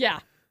side. Yeah.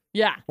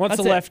 Once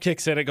the left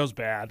kicks in, it goes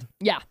bad.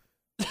 Yeah.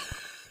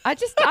 I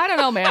don't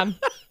know, man.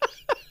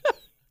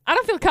 I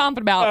don't feel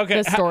confident about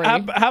this story.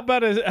 How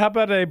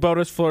about a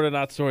bonus Florida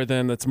not story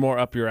then that's more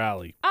up your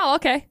alley? Oh,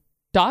 okay.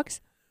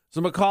 Dogs?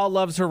 So McCall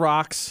loves her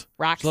rocks.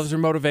 She loves her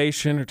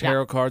motivation, her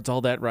tarot cards,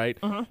 all that, right?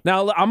 Mm-hmm.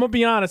 Now, I'm going to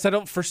be honest. I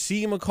don't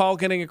foresee McCall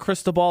getting a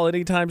crystal ball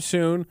anytime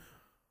soon.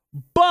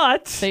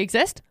 But They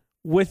exist?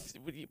 why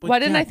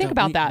didn't I think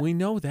about that? We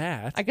know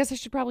that. I guess I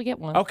should probably get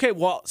one. Okay,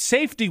 well,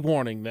 safety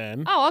warning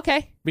then. Oh,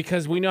 okay.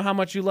 Because we know how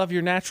much you love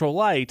your natural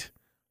light.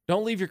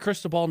 Don't leave your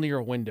crystal ball near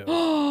a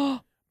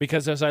window.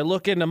 Because as I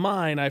look into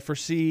mine, I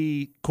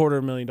foresee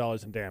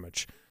 $250,000 in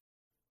damage.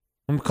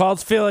 When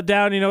McCall's feeling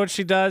down, you know what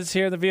she does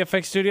here in the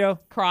VFX studio?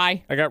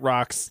 Cry. I got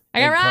rocks. I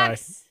got and cry.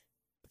 rocks.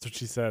 That's what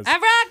she says. I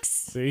have rocks.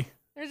 See?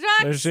 There's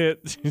rocks. There's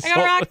it. I got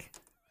a rock.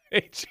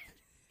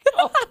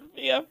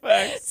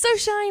 VFX. So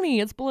shiny.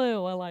 It's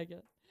blue. I like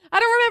it. I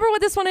don't remember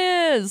what this one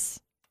is.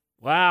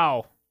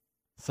 Wow.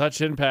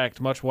 Such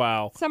impact. Much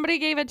wow. Somebody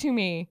gave it to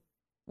me.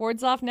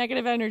 Wards off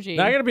negative energy.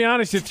 Now, I got to be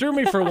honest, you threw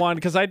me for one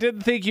because I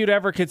didn't think you'd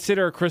ever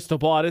consider a crystal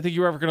ball. I didn't think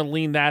you were ever going to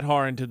lean that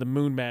hard into the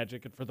moon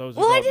magic. And for those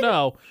who don't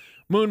know,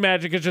 moon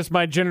magic is just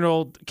my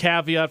general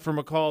caveat for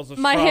McCall's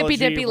astrology, my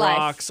hippy-dippy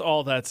rocks, life.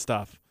 all that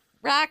stuff.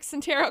 Rocks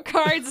and tarot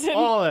cards and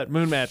All that,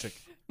 moon magic.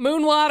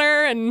 moon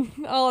water and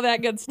all of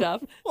that good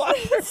stuff. Stop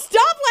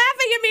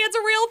laughing at me. It's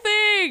a real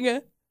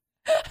thing.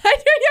 I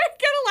knew you were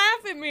going to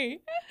laugh at me.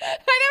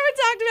 I never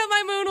talked about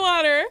my moon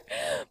water,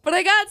 but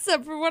I got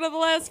some for one of the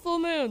last full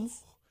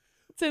moons.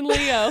 It's in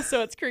Leo,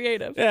 so it's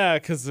creative. Yeah,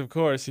 because of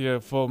course you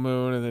have full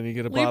moon and then you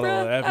get a bottle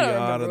of Evian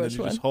and then you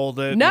just hold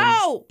it.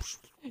 No!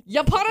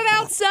 You put it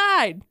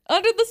outside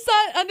under the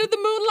sun, under the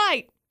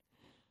moonlight.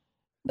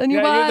 Then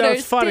you know,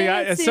 it's funny.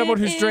 As someone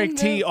who's drank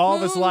tea all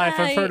of his life,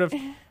 I've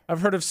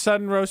heard of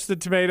sun roasted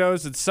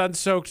tomatoes and sun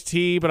soaked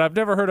tea, but I've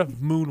never heard of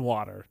moon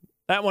water.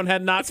 That one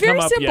had not come up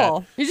yet. It's very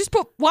simple. You just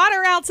put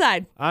water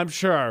outside. I'm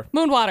sure.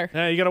 Moon water.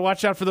 Yeah, you got to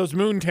watch out for those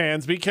moon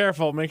tans. Be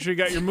careful. Make sure you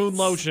got your moon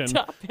lotion.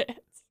 Stop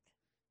it.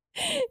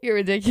 You're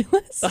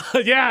ridiculous.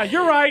 Yeah,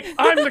 you're right.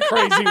 I'm the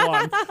crazy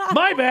one.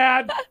 My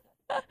bad.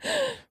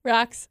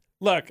 Rocks.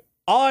 Look,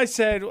 all I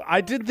said, I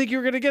didn't think you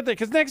were going to get there.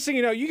 Because next thing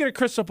you know, you get a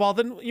crystal ball,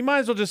 then you might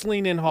as well just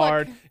lean in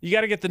hard. Look, you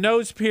got to get the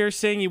nose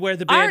piercing. You wear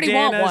the bandanas. I already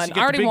want one. You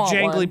get the big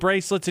jangly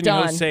bracelets, and you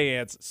host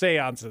seances.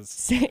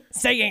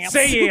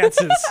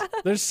 Seances.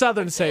 There's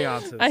southern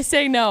seances. I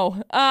say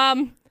no.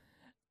 I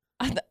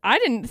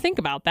didn't think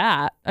about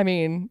that. I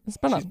mean, it's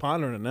been She's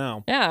pondering it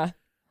now. Yeah.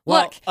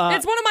 Well, look,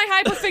 it's one of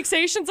my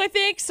hyperfixations, I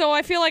think, so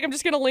I feel like I'm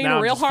just going to lean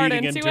real hard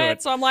into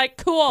it. So I'm like,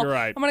 cool. You're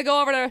right. I'm going to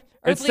go over to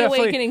Earthly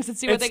Awakenings and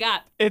see what they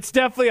got. It's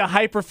definitely a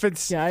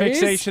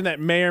hyperfixation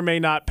that may or may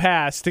not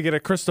pass to get a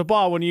crystal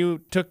ball when you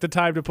took the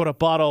time to put a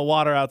bottle of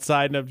water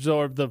outside and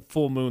absorb the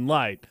full moon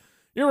light.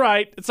 You're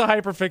right. It's a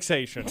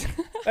hyperfixation.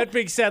 That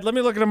being said, let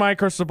me look into my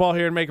crystal ball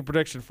here and make a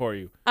prediction for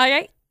you.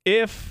 Okay.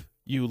 If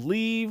you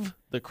leave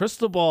the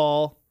crystal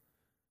ball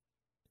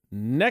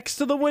next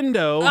to the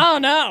window... Oh,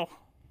 no.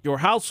 Your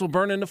house will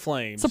burn into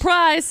flames.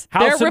 Surprise.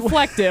 They're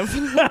reflective.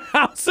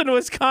 House in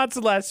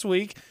Wisconsin last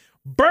week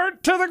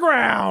burnt to the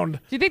ground.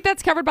 Do you think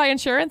that's covered by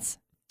insurance?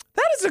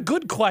 That is a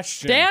good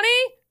question. Danny?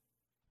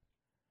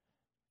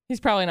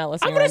 He's probably not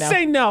listening I'm going to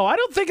say no. I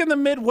don't think in the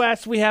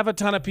Midwest we have a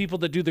ton of people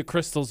that do the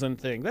crystals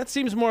and thing. That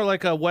seems more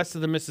like a west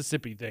of the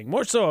Mississippi thing.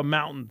 More so a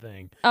mountain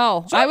thing.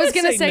 Oh, so I was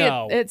going to say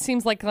no. it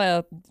seems like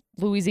a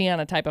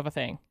Louisiana type of a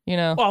thing, you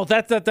know? Well,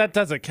 that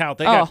doesn't count.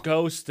 They got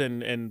ghost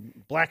and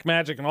black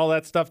magic and all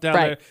that stuff down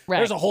there. Right.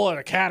 There's a whole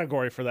other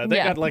category for that. They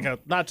got like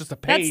not just a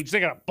page,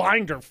 they got a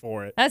binder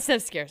for it. That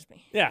stuff scares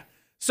me. Yeah.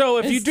 So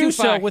if you do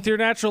so with your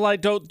natural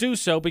light, don't do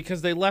so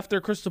because they left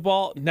their crystal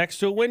ball next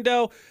to a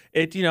window.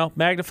 It,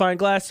 magnifying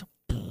glass.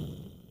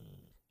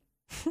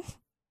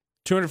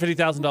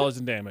 $250,000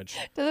 in damage.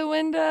 To the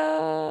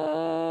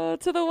window,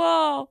 to the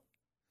wall.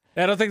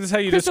 I don't think that's how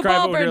you crystal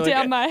describe ball it. When you're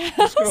down my I'm house.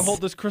 just gonna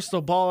hold this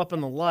crystal ball up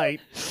in the light.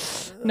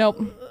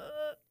 Nope.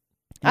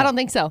 I don't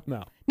think so.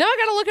 No. Now I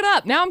gotta look it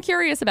up. Now I'm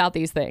curious about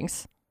these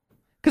things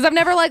because I've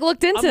never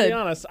looked into. I'll be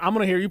honest. I'm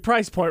gonna hear you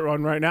price point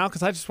run right now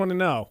because I just want to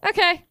know.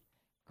 Okay.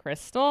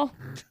 Crystal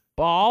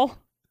ball.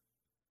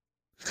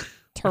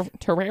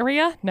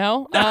 Terraria?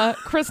 No. I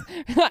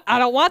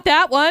don't want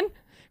that one.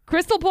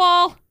 Crystal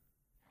ball.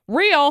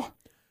 Real.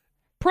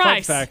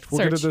 Price. Fun fact. We'll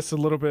get into this a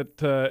little bit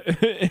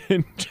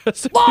in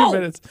just a Whoa! few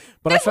minutes.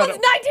 But this one's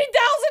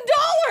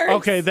 $19,000.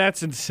 Okay,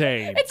 that's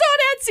insane. It's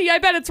on Etsy. I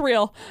bet it's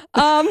real.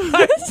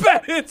 I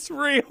bet it's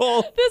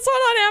real. This one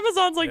on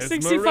Amazon's like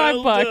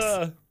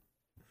 $65.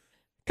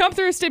 Come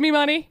through, Stimmy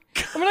money.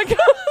 I'm gonna go.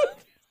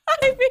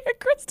 Buy me a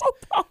crystal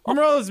ball.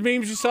 Remember all those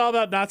memes you saw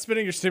about not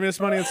spending your stimulus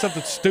money on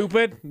something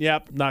stupid?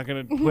 Yep, not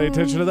going to pay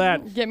attention to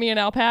that. Get me an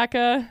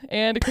alpaca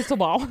and a crystal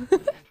ball.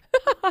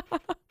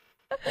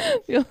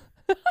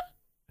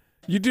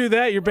 You do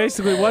that, you're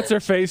basically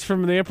what's-her-face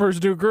from The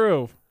Emperor's New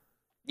Groove.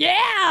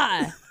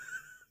 Yeah.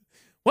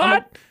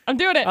 What? I'm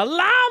doing it. A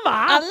llama?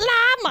 A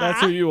llama.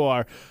 That's who you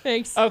are.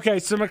 Thanks. Okay,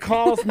 so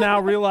McCall's now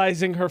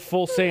realizing her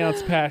full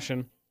seance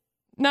passion.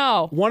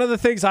 No. One of the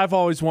things I've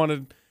always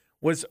wanted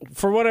was,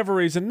 for whatever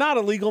reason, not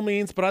a legal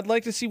means, but I'd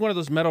like to see one of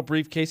those metal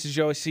briefcases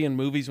you always see in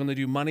movies when they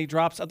do money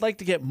drops. I'd like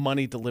to get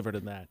money delivered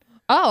in that.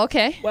 Oh,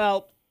 okay.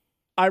 Well,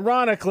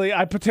 ironically,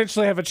 I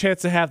potentially have a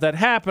chance to have that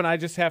happen. I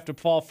just have to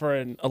fall for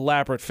an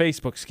elaborate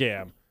Facebook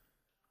scam.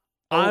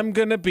 I'm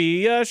going to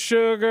be a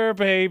sugar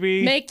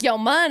baby. Make your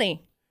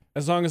money.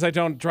 As long as I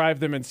don't drive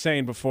them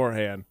insane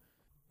beforehand.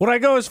 Would I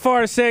go as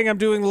far as saying I'm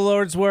doing the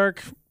Lord's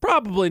work?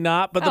 Probably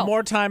not, but the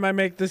more time I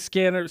make this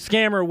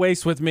scammer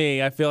waste with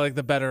me, I feel like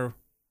the better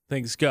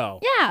things go.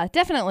 Yeah,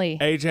 definitely.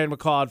 AJ and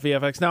McCall at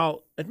VFX. Now,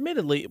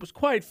 admittedly, it was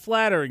quite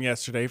flattering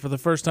yesterday for the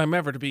first time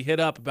ever to be hit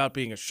up about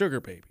being a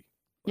sugar baby.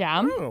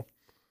 Yeah. Oh,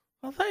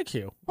 well, thank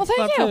you. Well, thank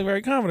you. Not feeling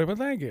very confident, but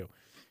thank you.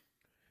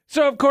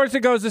 So, of course, it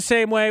goes the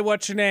same way.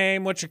 What's your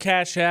name? What's your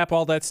Cash App?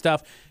 All that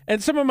stuff.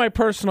 And some of my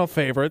personal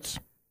favorites,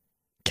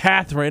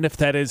 Catherine, if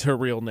that is her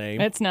real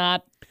name. It's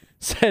not.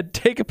 Said,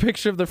 take a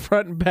picture of the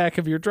front and back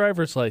of your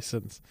driver's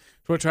license.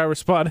 To which I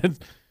responded,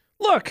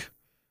 look,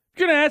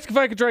 you're going to ask if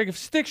I could drive a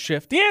stick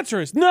shift. The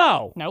answer is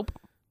no. Nope.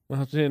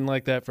 Well, she didn't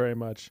like that very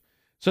much.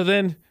 So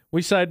then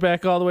we side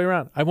back all the way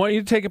around. I want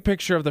you to take a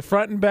picture of the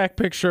front and back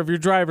picture of your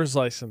driver's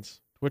license.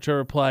 To which I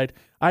replied,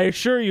 I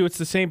assure you it's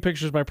the same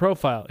picture as my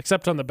profile,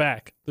 except on the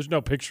back. There's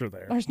no picture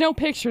there. There's no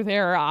picture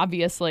there,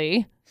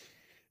 obviously.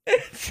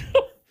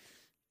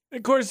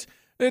 Of course,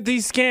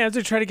 these scams,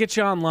 they try to get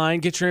you online,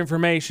 get your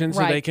information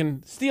so they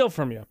can steal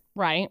from you.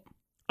 Right.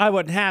 I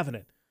wasn't having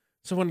it.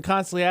 So when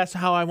constantly asked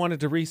how I wanted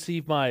to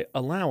receive my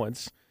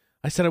allowance,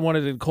 I said I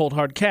wanted it in cold,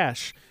 hard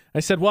cash. I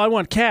said, well, I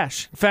want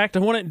cash. In fact, I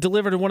want it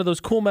delivered in one of those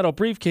cool metal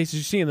briefcases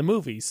you see in the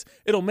movies.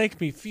 It'll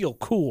make me feel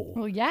cool.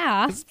 Well,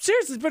 yeah.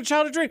 Seriously, it's been a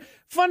childhood dream.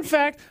 Fun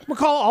fact,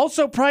 McCall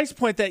also price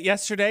point that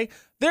yesterday.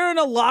 They're in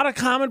a lot of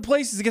common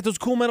places to get those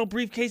cool metal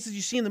briefcases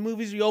you see in the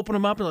movies. You open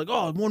them up and like,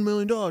 oh, $1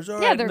 million. All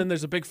right. And then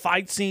there's a big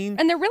fight scene.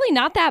 And they're really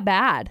not that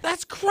bad.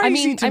 That's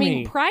crazy to me. I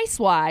mean,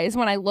 price-wise,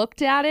 when I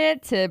looked at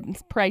it to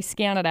price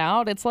scan it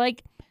out, it's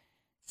like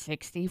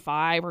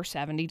 $65 or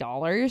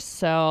 $70.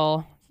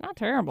 So it's not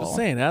terrible. Just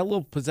saying, add a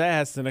little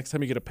pizzazz the next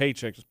time you get a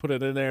paycheck. Just put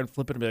it in there and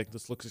flip it and be like,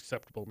 this looks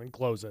acceptable, and then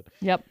close it.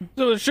 Yep.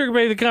 So the sugar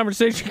baby, the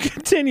conversation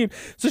continued.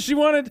 So she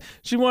wanted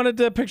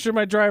to picture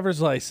my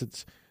driver's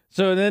license.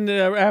 So then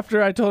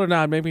after I told her,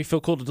 nah, it made me feel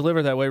cool to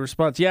deliver that way,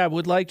 response, yeah, I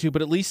would like to,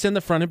 but at least send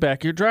the front and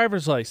back of your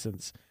driver's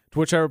license. To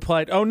which I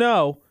replied, oh,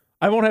 no,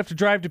 I won't have to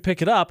drive to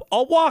pick it up.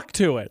 I'll walk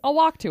to it. I'll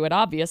walk to it,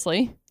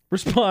 obviously.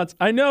 Response,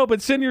 I know,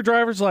 but send your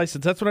driver's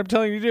license. That's what I'm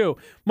telling you to do.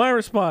 My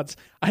response,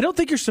 I don't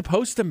think you're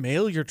supposed to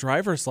mail your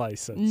driver's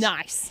license.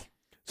 Nice.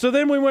 So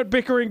then we went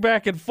bickering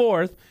back and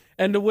forth,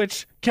 and to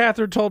which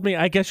Catherine told me,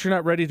 I guess you're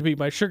not ready to be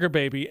my sugar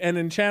baby. And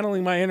in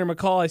channeling my inner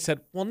McCall, I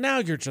said, well, now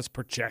you're just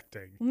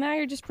projecting. Now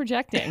you're just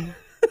projecting.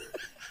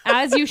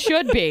 As you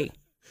should be.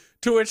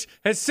 To which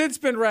has since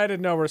been read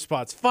and no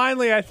response.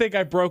 Finally, I think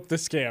I broke the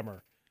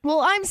scammer.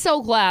 Well, I'm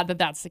so glad that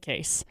that's the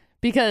case.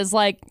 Because,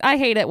 like, I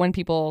hate it when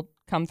people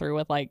come through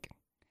with, like,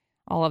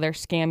 all of their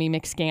scammy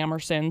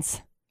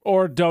McScammersons.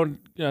 Or don't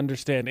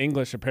understand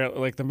English, apparently,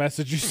 like the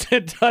message you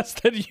sent us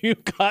that you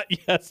got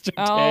yesterday.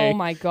 Oh,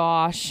 my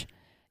gosh.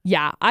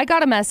 Yeah, I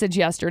got a message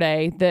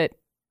yesterday that,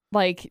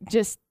 like,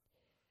 just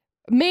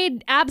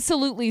made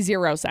absolutely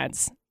zero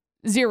sense.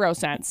 0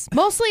 cents.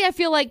 Mostly, I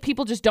feel like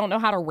people just don't know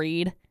how to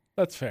read.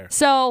 That's fair.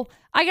 So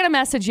I got a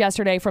message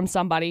yesterday from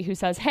somebody who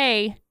says,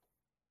 hey.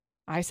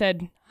 I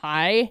said,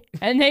 hi.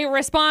 And they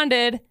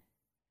responded,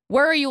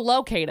 where are you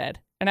located?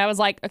 And I was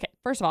like, okay,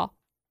 first of all,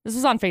 this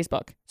was on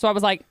Facebook. So I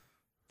was like,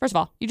 first of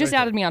all, you just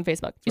added me on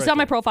Facebook. You saw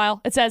my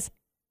profile. It says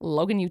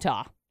Logan,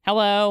 Utah.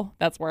 Hello.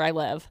 That's where I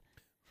live.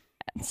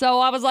 So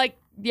I was like,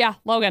 yeah,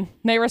 Logan.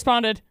 And they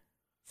responded,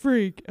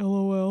 freak,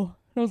 LOL.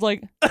 I was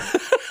like,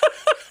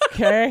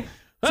 okay.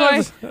 So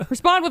I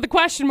respond with a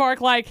question mark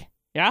like,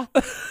 yeah.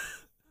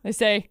 They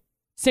say,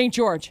 St.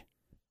 George.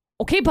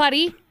 Okay,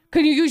 buddy.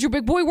 Can you use your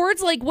big boy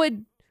words? Like,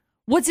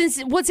 what's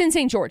in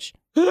St. George?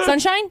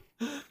 Sunshine?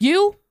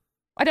 You?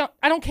 I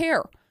don't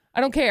care.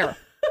 I don't care.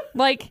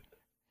 Like,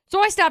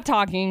 so I stopped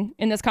talking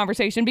in this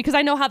conversation because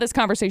I know how this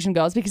conversation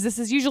goes, because this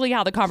is usually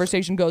how the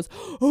conversation goes.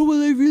 Oh,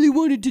 well, I really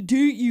wanted to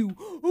date you.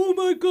 Oh,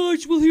 my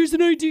gosh. Well, here's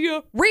an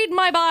idea. Read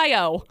my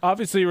bio.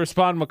 Obviously, you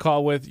respond,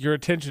 McCall, with your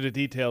attention to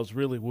details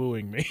really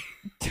wooing me.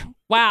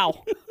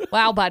 Wow.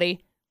 Wow,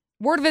 buddy.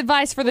 Word of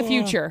advice for the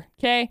future,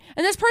 okay?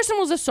 And this person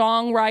was a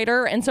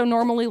songwriter, and so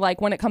normally, like,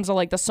 when it comes to,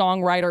 like, the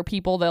songwriter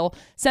people, they'll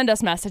send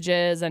us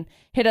messages and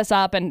hit us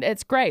up, and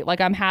it's great.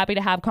 Like, I'm happy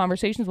to have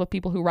conversations with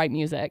people who write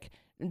music.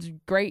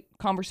 great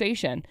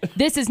conversation.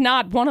 This is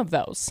not one of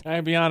those.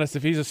 I'll be honest,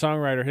 if he's a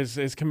songwriter,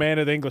 his command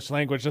of the English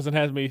language doesn't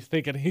have me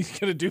thinking he's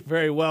going to do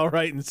very well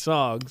writing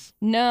songs.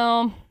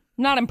 No,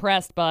 not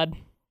impressed, bud.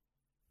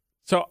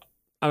 So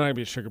I'm not going to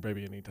be a sugar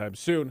baby anytime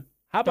soon.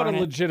 How about a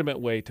legitimate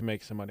way to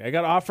make some money? I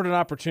got offered an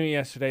opportunity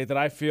yesterday that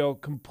I feel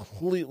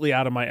completely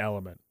out of my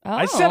element. Oh.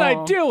 I said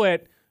I'd do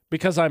it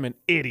because I'm an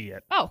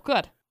idiot. Oh,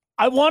 good.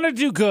 I want to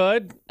do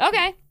good.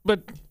 Okay.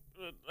 But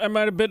I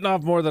might have bitten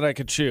off more than I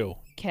could chew.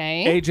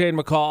 Okay. AJ and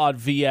McCall on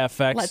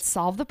VFX. Let's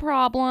solve the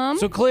problem.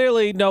 So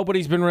clearly,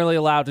 nobody's been really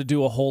allowed to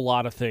do a whole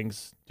lot of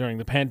things during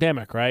the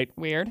pandemic, right?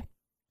 Weird.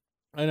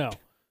 I know.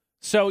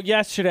 So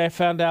yesterday, I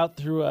found out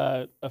through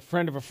a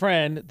friend of a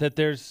friend that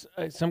there's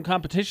some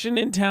competition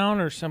in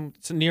town or some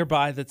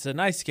nearby that's an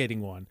ice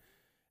skating one.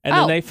 And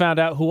then they found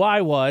out who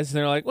I was, and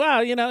they're like,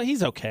 well,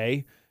 he's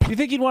okay. Do you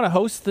think he'd want to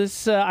host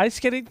this ice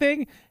skating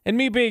thing? And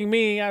me being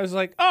me, I was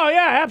like, oh,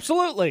 yeah,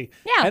 absolutely.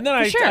 Yeah, and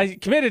then for I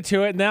committed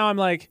to it, and now I'm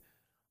like,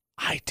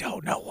 I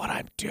don't know what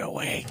I'm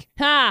doing.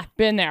 Ha,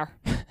 been there.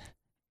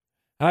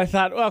 And I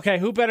thought, okay,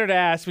 who better to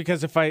ask?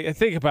 Because if I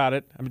think about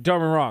it, don't get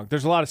me wrong,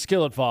 there's a lot of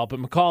skill involved, but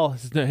McCall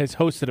has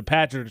hosted a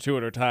pageant or two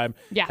at her time.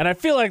 Yeah. And I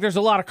feel like there's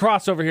a lot of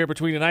crossover here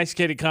between an ice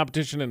skating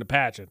competition and a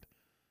pageant.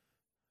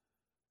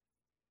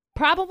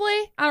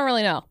 Probably. I don't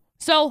really know.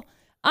 So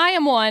I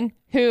am one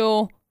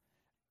who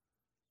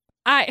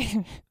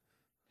I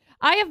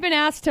have been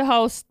asked to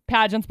host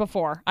pageants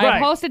before. Right.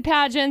 I've hosted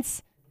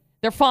pageants.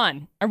 They're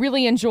fun. I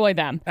really enjoy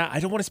them. I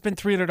don't want to spend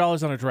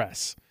 $300 on a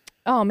dress.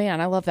 Oh, man,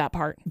 I love that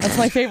part. That's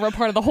my favorite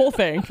part of the whole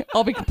thing.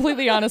 I'll be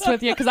completely honest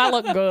with you because I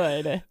look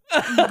good.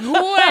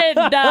 Good.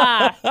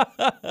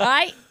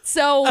 Right?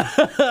 So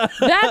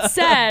that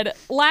said,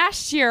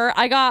 last year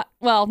I got,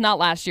 well, not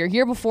last year,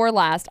 year before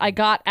last, I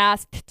got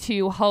asked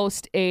to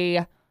host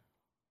it's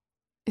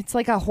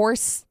like a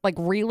horse, like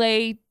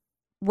relay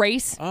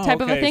race type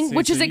of a thing,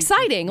 which is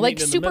exciting. Like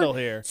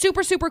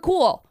super, super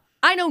cool.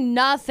 I know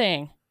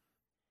nothing.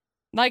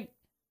 Like,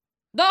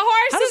 the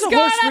horse is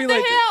going up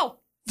the hill.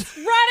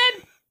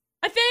 Running.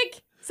 I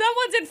think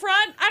someone's in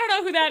front. I don't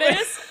know who that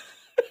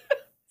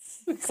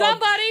is.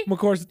 Somebody.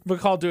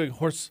 McCall doing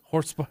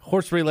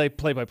horse relay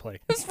play-by-play.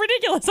 It's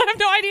ridiculous. I have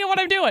no idea what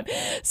I'm doing.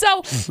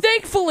 So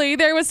thankfully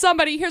there was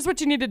somebody. Here's what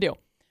you need to do.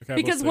 Okay,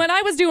 because when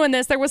I was doing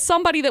this, there was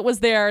somebody that was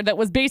there that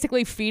was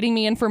basically feeding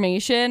me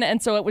information.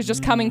 And so it was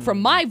just coming from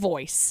my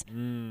voice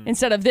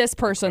instead of this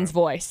person's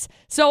voice.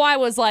 So I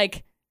was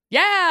like,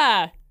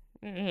 yeah.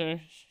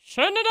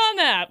 Shouldn't have done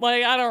that.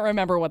 Like, I don't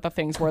remember what the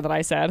things were that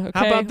I said. Okay?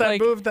 How about that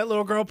move, that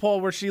little girl pole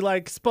where she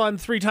spun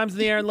 3 times in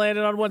the air and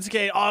landed on one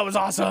skate? Oh, it was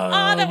awesome. Oh,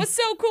 that was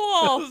so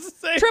cool.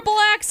 Triple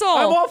axle.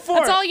 I'm all for it.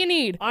 That's all you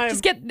need.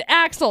 Just get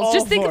axles.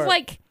 Just think of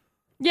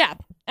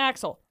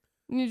axle.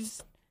 You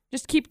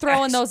just keep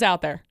throwing those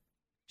out there.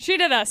 She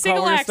did a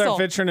single axle. Start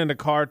venturing into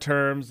car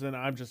terms, and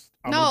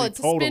it's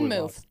a spin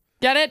move.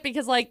 Get it?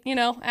 Because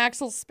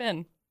axles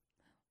spin.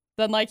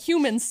 Than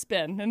humans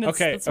spin, and that's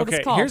what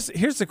it's called.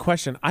 Here's the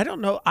question. I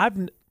don't know.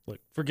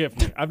 Forgive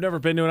me. I've never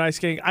been to an ice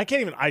skating. I can't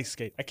even ice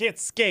skate. I can't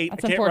skate.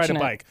 That's I can't ride a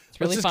bike.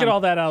 Let's just get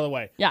all that out of the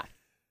way. Yeah.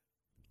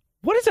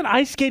 What is an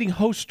ice skating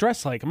host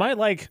dress like? Am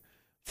I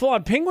full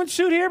on penguin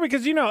suit here?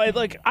 Because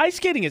ice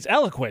skating is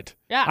eloquent.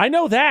 Yeah. I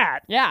know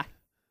that. Yeah.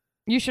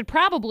 You should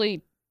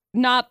probably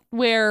not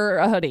wear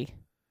a hoodie,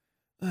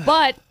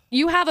 but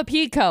you have a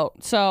pea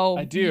coat, so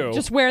I do.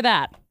 Just wear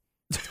that.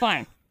 It's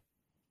fine.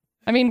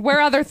 I mean, wear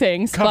other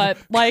things, but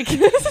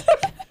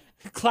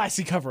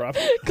classy cover up.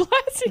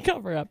 Classy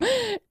cover up.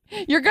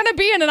 You're gonna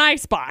be in an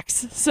ice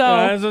box,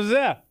 so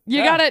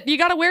you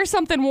gotta wear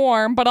something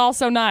warm, but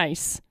also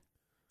nice.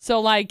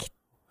 So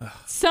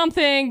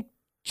something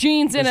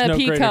jeans in a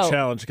pea coat. There's no greater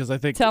challenge because I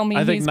think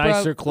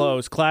nicer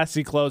clothes,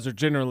 classy clothes are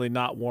generally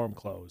not warm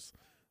clothes.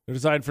 They're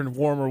designed for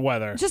warmer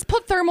weather. Just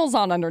put thermals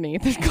on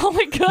underneath. Call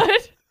it good.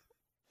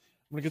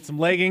 I'm gonna get some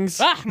leggings.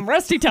 I'm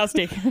rusty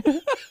toasty.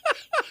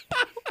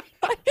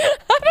 I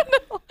don't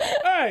know.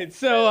 All right,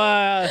 so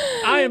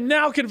I am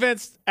now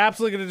convinced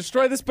absolutely going to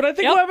destroy this, but I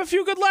think we'll have a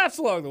few good laughs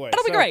along the way.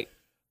 It'll be great.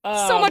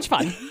 So much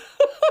fun.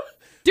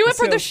 Do it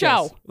for the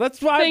show.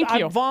 That's why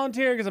I'm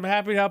volunteering because I'm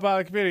happy to help out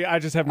the community. I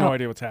just have no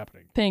idea what's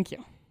happening. Thank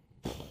you.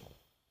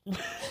 All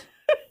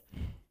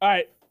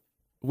right.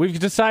 We've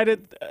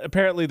decided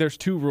apparently there's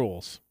 2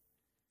 rules.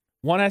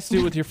 One has to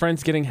do with your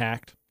friends getting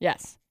hacked.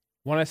 Yes.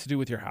 One has to do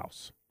with your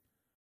house.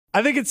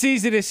 I think it's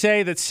easy to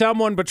say that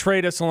someone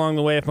betrayed us along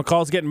the way. If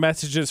McCall's getting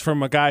messages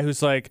from a guy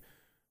who's like,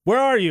 where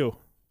are you,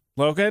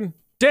 Logan?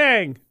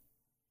 Dang!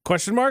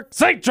 Question mark?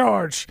 St.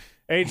 George!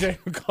 AJ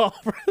McCall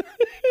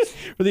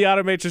for the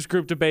Automatrix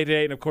Group Debate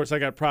 8. And, of course, I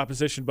got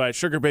propositioned by a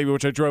sugar baby,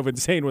 which I drove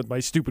insane with my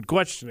stupid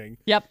questioning.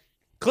 Yep.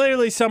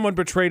 Clearly, someone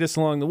betrayed us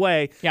along the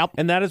way. Yep.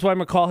 And that is why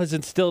McCall has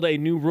instilled a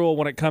new rule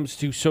when it comes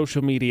to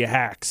social media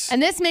hacks.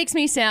 And this makes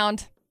me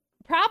sound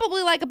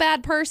probably like a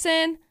bad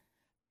person,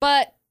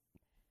 but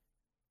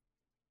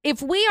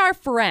if we are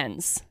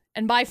friends,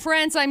 and by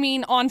friends I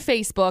mean on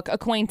Facebook,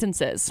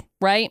 acquaintances,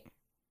 right?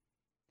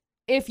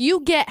 If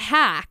you get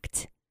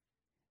hacked,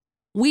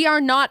 we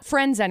are not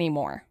friends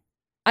anymore.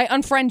 I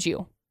unfriend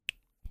you.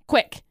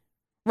 quick,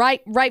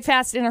 right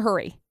fast in a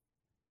hurry.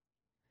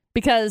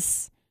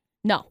 Because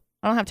no,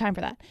 I don't have time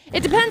for that.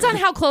 It depends on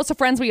how close of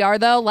friends we are,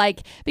 though.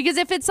 Like, because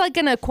if it's like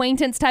an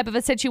acquaintance type of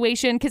a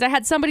situation, because I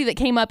had somebody that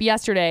came up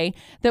yesterday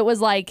that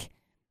was like,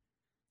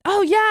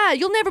 oh yeah,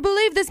 you'll never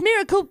believe this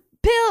miracle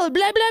pill,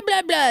 blah, blah,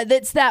 blah, blah.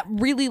 That's that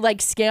really like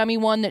scammy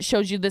one that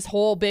shows you this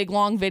whole big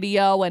long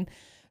video. And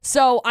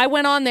so I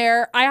went on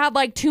there. I had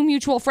like 2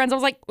 mutual friends. I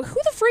was like, who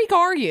the freak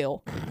are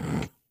you?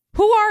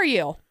 Who are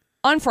you?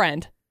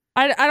 Unfriend.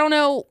 I don't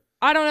know.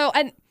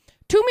 And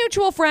 2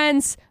 mutual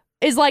friends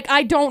is like,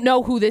 I don't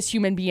know who this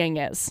human being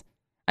is.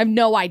 I have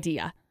no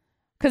idea.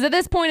 Because at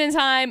this point in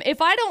time,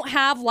 if I don't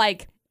have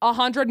like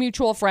 100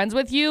 mutual friends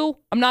with you,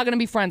 I'm not going to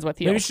be friends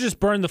with you. Maybe you should just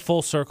burn the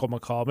full circle,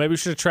 McCall. Maybe we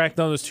should track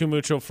down those 2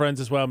 mutual friends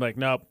as well. I'm like,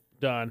 nope,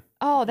 done.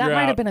 Oh, that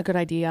might have been a good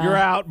idea. You're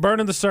out.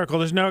 Burning the circle.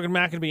 There's not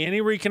going to be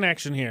any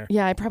reconnection here.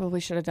 Yeah, I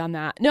probably should have done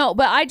that. No,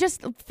 but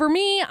for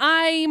me,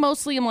 I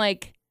mostly am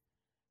like,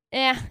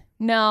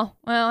 no,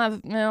 I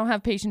don't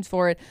have patience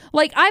for it.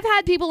 Like, I've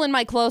had people in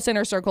my close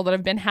inner circle that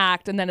have been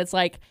hacked, and then it's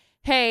like,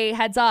 hey,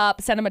 heads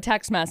up, send them a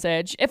text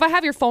message. If I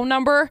have your phone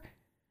number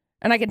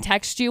and I can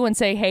text you and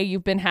say, hey,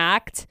 you've been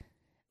hacked,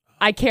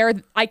 I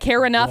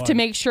care enough to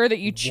make sure that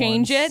you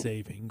change it.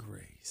 Saving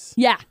grace.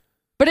 Yeah.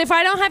 But if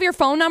I don't have your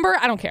phone number,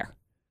 I don't care.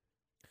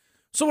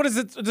 So what is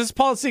it? Does this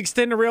policy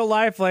extend to real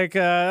life? Like,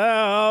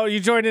 you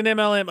joined an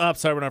MLM. Oh,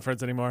 sorry, we're not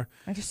friends anymore.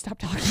 I just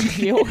stopped talking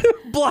to you.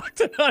 Blocked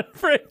and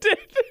unfriended.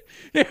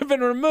 You have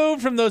been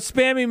removed from those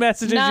spammy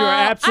messages you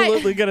are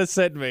absolutely going to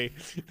send me.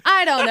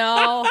 I don't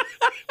know.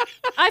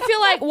 I feel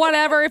like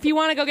whatever. If you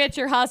want to go get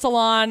your hustle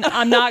on,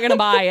 I'm not going to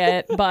buy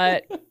it.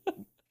 But,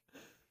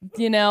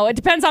 it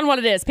depends on what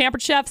it is.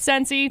 Pampered Chef,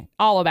 Scentsy,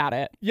 all about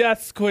it.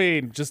 Yes,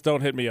 queen. Just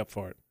don't hit me up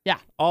for it. Yeah.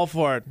 All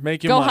for it.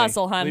 Make your money. Go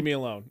hustle, hun. Leave me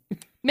alone.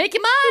 Make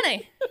your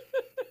money.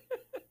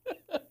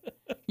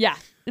 Yeah.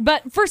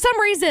 But for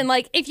some reason,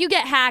 like, if you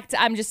get hacked,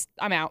 I'm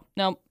out.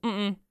 No.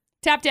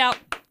 Tapped out.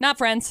 Not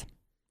friends.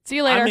 See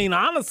you later. I mean,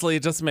 honestly,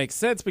 it just makes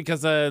sense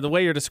because the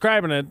way you're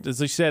describing it, as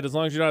you said, as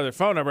long as you know their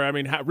phone number, I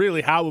mean,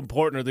 how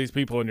important are these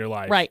people in your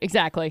life? Right.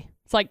 Exactly.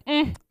 It's like,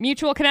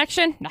 mutual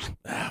connection? Nah.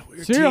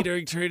 We're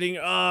teetering, trading.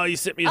 Oh, you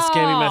sent me a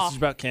scammy message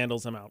about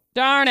candles. I'm out.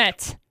 Darn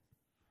it.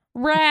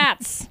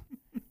 Rats.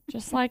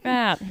 Just like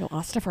that. You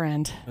lost a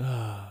friend.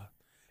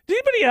 Did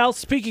anybody else,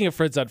 speaking of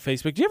friends on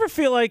Facebook, do you ever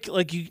feel like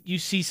you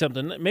see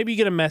something, maybe you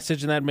get a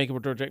message and that'd make it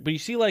more direct, but you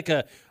see like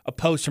a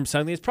post from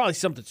something, it's probably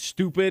something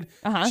stupid.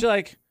 Uh-huh. You're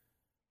like,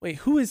 wait,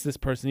 who is this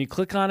person? You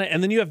click on it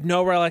and then you have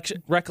no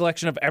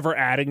recollection of ever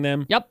adding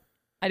them. Yep,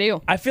 I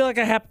do. I feel like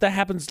that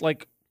happens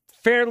like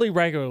fairly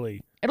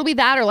regularly. It'll be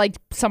that or like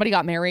somebody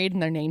got married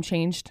and their name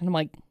changed and I'm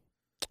like,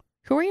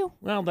 who are you?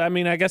 Well, I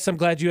mean, I guess I'm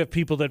glad you have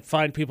people that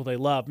find people they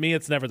love. Me,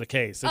 it's never the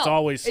case. It's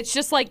always... It's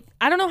just like,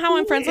 I don't know how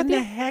I'm friends with you. What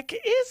the heck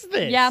is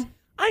this? Yeah.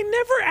 I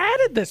never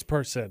added this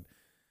person.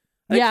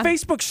 Like,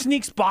 Facebook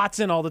sneaks bots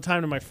in all the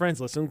time to my friends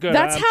list. Good,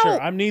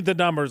 sure. I need the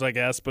numbers, I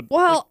guess, but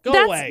go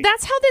away.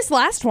 That's how this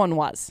last one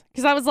was.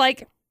 Because I was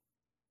like,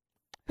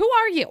 who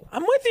are you?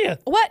 I'm with you.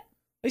 What?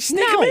 They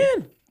sneak them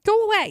in.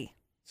 Go away.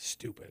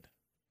 Stupid.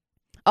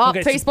 Oh,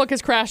 okay, Facebook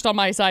has crashed on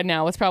my side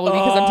now. It's probably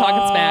because I'm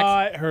talking smack.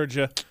 I heard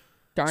you.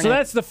 Darn it. So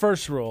that's the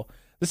first rule.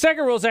 The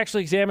second rule is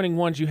actually examining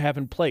ones you have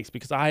in place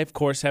because I, of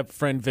course, have a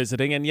friend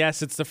visiting. And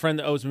yes, it's the friend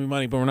that owes me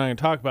money, but we're not going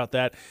to talk about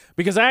that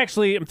because I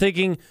actually am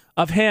thinking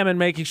of him and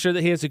making sure that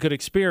he has a good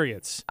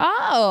experience.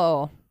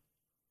 Oh.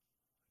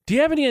 Do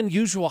you have any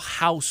unusual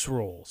house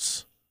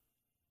rules?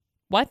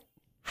 What?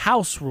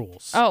 House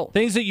rules. Oh.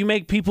 Things that you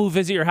make people who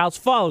visit your house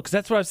follow because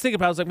that's what I was thinking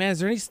about. I was like, man, is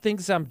there any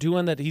things I'm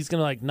doing that he's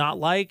going to not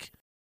like?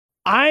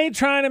 I ain't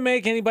trying to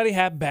make anybody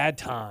have bad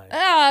time.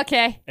 Oh,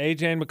 okay.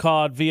 AJ and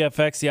McCall at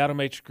VFX, the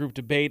Automatrix Group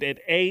debate at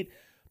 8.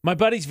 My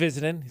buddy's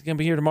visiting. He's going to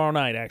be here tomorrow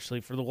night,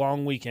 actually, for the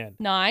long weekend.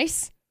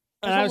 Nice.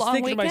 And I was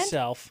thinking to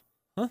myself,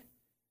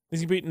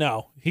 is he be?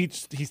 No,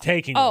 he's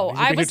taking one. He's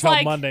gonna be here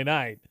till Monday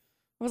night.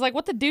 I was like,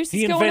 what the deuce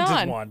is going on? He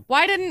invented one.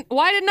 Why didn't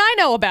I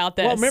know about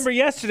this? Well, remember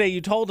yesterday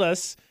you told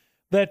us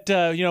that,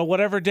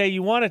 whatever day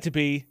you want it to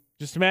be,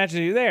 just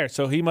imagine you're there.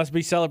 So he must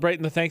be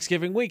celebrating the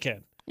Thanksgiving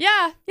weekend.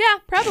 Yeah,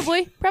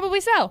 probably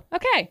so.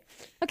 Okay,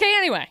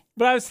 anyway.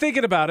 But I was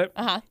thinking about it.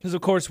 Uh-huh. Because,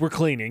 of course, we're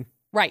cleaning.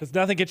 Right. Because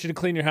nothing gets you to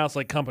clean your house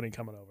like company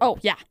coming over. Oh,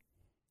 yeah.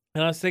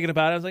 And I was thinking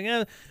about it. I was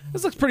like,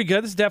 this looks pretty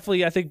good. This is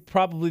definitely, I think,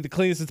 probably the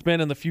cleanest it's been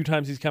in the few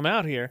times he's come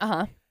out here. Uh-huh.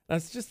 And I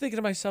was just thinking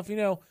to myself, is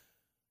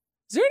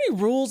there any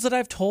rules that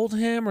I've told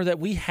him or that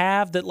we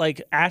have that,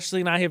 like, Ashley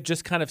and I have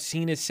just kind of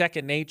seen as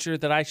second nature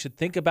that I should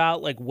think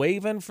about, like,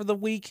 waiving for the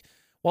week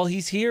while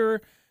he's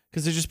here?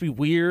 Because it'd just be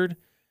weird.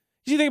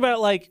 You think about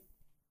it, like,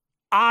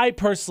 I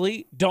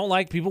personally don't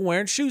like people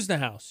wearing shoes in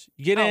the house.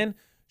 You get in,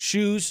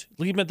 shoes,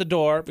 leave them at the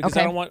door because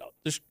I don't want,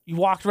 you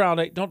walked around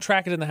it, don't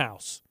track it in the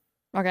house.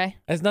 Okay.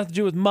 It has nothing to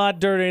do with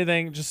mud, dirt, or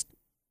anything. Just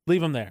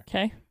leave them there.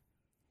 Okay.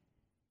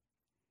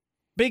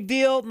 Big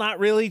deal? Not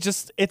really.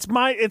 Just, it's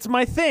my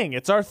thing.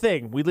 It's our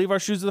thing. We leave our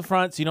shoes at the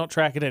front so you don't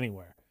track it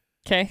anywhere.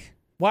 Okay.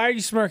 Why are you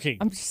smirking?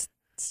 It's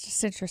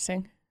just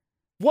interesting.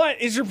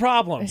 What is your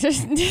problem?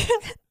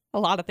 a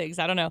lot of things.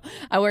 I don't know.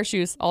 I wear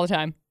shoes all the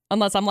time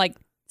unless I'm like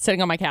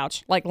sitting on my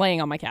couch, like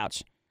laying on my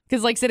couch.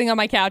 Because like sitting on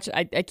my couch,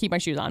 I keep my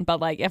shoes on. But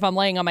like if I'm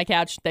laying on my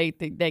couch,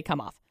 they come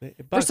off.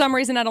 For some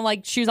reason, I don't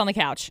like shoes on the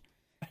couch.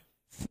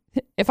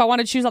 If I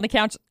wanted shoes on the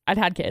couch, I'd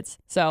had kids.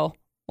 So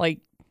like,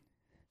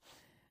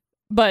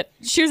 but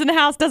shoes in the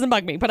house doesn't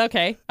bug me. But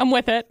okay, I'm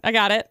with it. I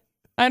got it.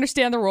 I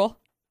understand the rule.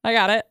 I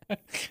got it.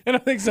 I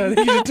don't think so. I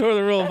think you just tore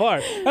the rule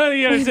apart. I don't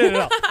think you understand it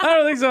at all. I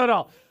don't think so at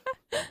all.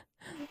 But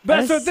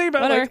that's the thing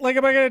about like,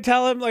 am I going to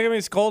tell him? Like, am I going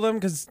to scold him?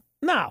 Because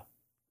no,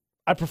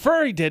 I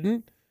prefer he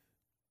didn't.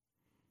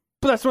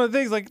 But that's one of the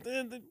things, like,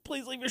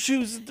 please leave your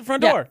shoes at the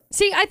front door.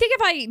 See, I think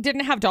if I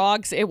didn't have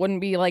dogs, it wouldn't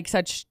be like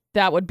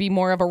that would be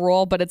more of a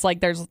rule. But it's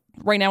like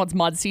right now it's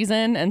mud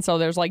season. And so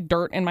there's like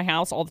dirt in my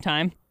house all the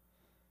time.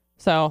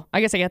 So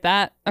I guess I get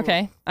that.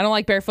 Okay. I don't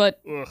like barefoot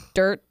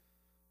dirt.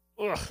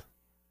 Ugh.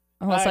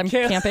 Unless I'm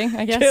camping,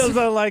 I guess. Kayla's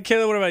not like,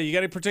 Kayla, what about you? You got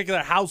any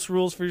particular house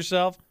rules for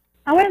yourself?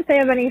 I wouldn't say I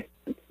have any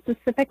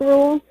specific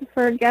rules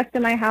for guests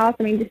in my house.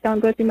 I mean, just don't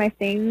go through my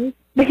things.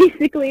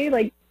 Basically,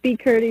 like, be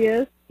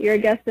courteous. You're a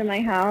guest in my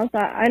house.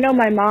 I know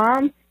my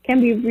mom can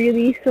be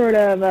really sort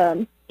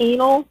of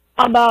anal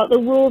about the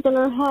rules in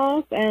her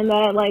house, and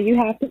that, like, you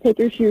have to take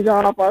your shoes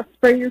off or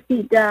spray your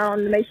feet down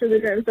to make sure the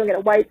germs don't get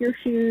to wipe your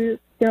shoes.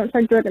 You don't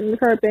start dripping the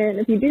carpet. And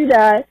if you do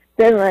that,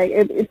 then, like,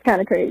 it's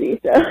kind of crazy.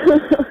 So.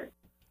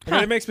 I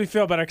mean, it makes me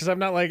feel better because I'm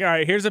not like, all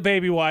right, here's a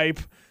baby wipe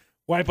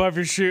off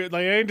your shoe.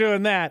 Like, I ain't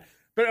doing that.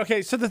 But,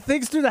 okay, so the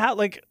things through the house,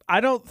 like,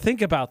 I don't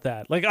think about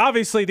that. Like,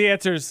 obviously, the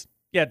answer is,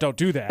 yeah, don't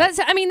do that. That's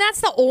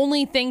the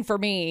only thing for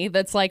me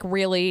that's, like,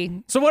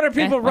 really... So what are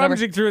people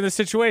rummaging through in this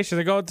situation?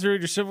 They're going through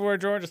your silverware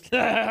drawer just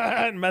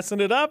and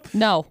messing it up?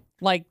 No.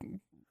 Like,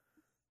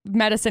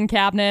 medicine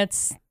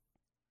cabinets,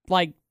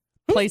 like...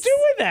 Who's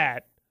doing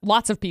that?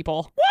 Lots of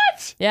people.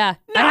 What? Yeah.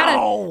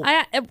 No.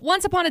 I had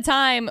once upon a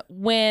time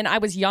when I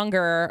was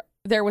younger,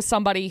 there was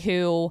somebody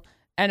who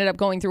ended up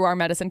going through our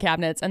medicine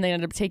cabinets, and they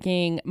ended up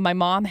taking... My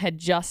mom had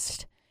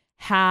just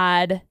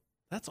had...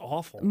 That's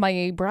awful.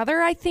 My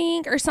brother, I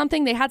think, or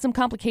something. They had some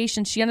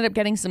complications. She ended up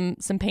getting some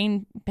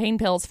pain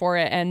pills for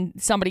it, and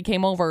somebody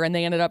came over, and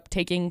they ended up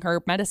taking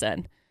her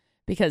medicine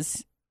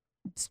because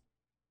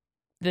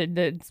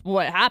it's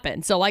what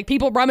happened. So, like,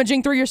 people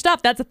rummaging through your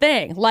stuff, that's a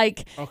thing.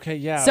 Like, okay,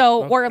 yeah.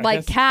 So, or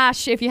like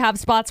cash, if you have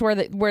spots where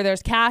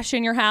there's cash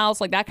in your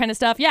house, like that kind of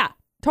stuff. Yeah,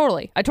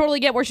 totally. I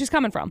totally get where she's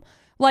coming from.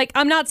 Like,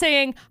 I'm not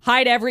saying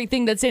hide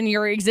everything that's in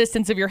your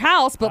existence of your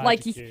house, but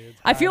like,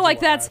 I feel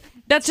like that's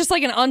just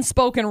like an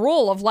unspoken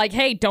rule of like,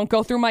 hey, don't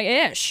go through my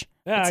ish.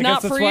 Yeah, it's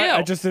not for you.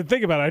 I just didn't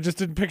think about it. I just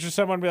didn't picture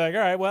someone be like, all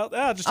right, well,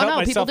 I'll just help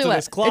myself to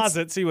this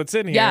closet, see what's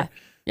in here.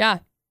 Yeah.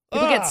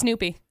 People get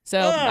snoopy. So,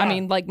 I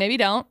mean, like, maybe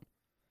don't.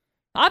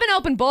 I'm an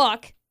open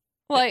book.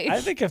 Like,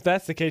 I think if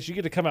that's the case, you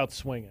get to come out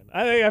swinging.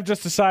 I think I've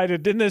just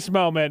decided in this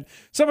moment,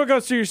 someone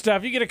goes through your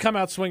stuff, you get to come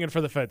out swinging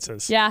for the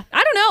fences. Yeah,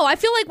 I don't know. I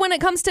feel like when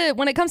it comes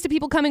to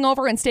people coming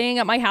over and staying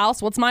at my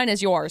house, what's mine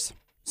is yours.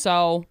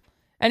 So,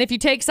 and if you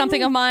take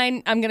something of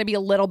mine, I'm gonna be a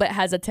little bit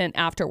hesitant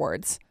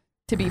afterwards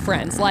to be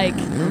friends. Like,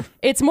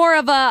 it's more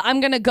of a I'm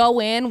gonna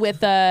go in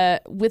with a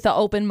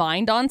open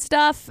mind on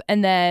stuff,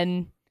 and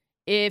then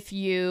if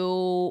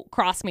you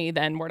cross me,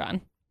 then we're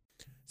done.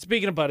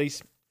 Speaking of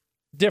buddies.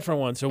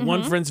 Different one. So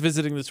one friend's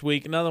visiting this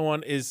week. Another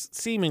one is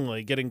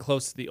seemingly getting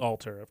close to the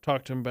altar. I've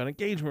talked to him about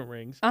engagement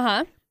rings.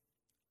 Uh-huh.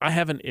 I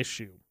have an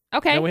issue.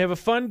 Okay. And we have a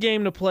fun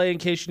game to play in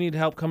case you need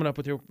help coming up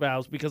with your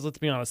vows because let's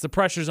be honest, the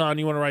pressure's on.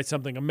 You want to write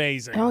something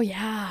amazing. Oh,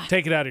 yeah.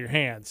 Take it out of your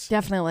hands.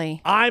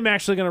 Definitely. I'm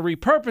actually going to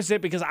repurpose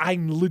it because I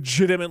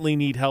legitimately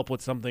need help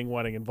with something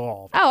wedding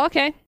involved. Oh,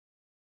 okay.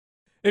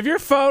 If your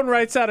phone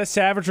writes out a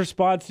savage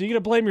response, are you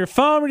going to blame your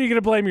phone or are you going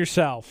to blame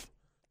yourself?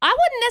 I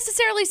wouldn't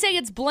necessarily say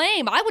it's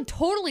blame. I would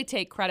totally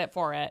take credit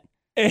for it.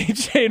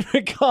 AJ and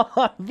McCall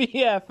on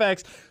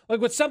VFX.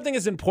 Like, with something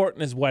as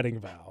important as wedding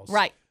vows.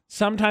 Right.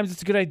 Sometimes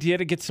it's a good idea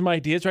to get some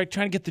ideas, right?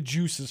 Trying to get the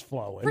juices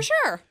flowing. For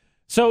sure.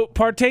 So,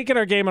 partake in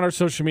our game on our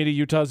social media,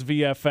 Utah's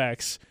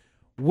VFX.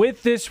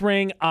 With this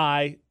ring,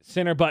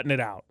 center button it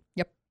out.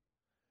 Yep.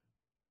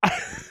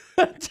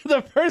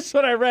 The first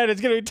one I read,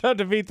 it's going to be tough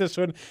to beat this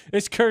one,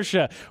 is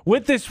Kershaw.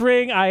 With this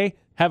ring, I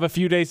have a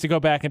few days to go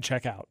back and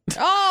check out.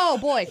 Oh,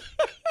 boy.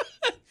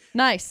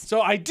 Nice.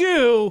 So I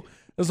do,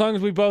 as long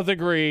as we both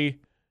agree,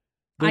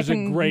 there's a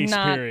grace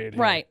period.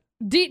 Here. Right.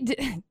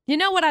 You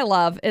know what I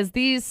love is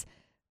these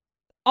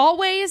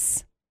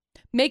always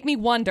make me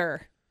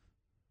wonder,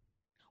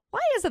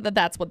 why is it that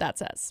that's what that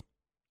says?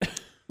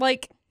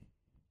 Like,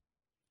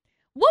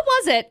 what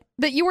was it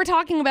that you were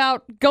talking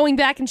about going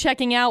back and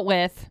checking out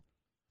with?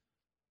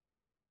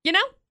 You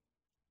know?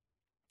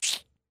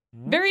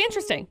 Very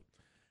interesting.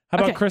 How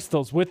about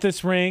crystals? With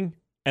this ring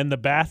and the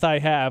bath I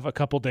have, a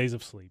couple days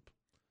of sleep.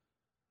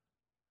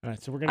 All right,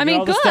 so we're going to get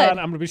all this done.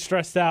 I'm going to be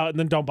stressed out, and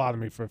then don't bother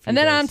me for a few days. And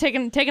then I'm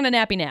taking a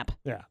nappy nap.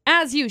 Yeah.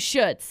 As you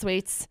should,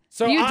 sweets.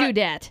 So you do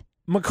that.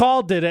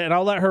 McCall did it, and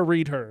I'll let her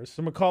read hers.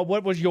 So, McCall,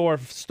 what was your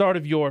start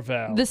of your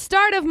vow? The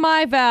start of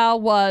my vow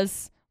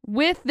was,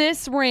 with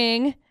this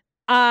ring,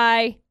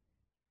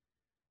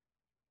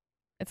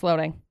 It's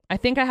loading. I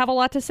think I have a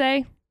lot to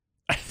say.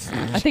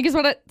 I think is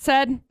what it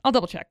said. I'll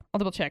double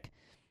check.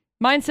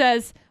 Mine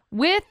says,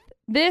 with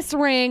this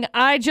ring,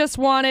 I just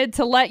wanted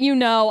to let you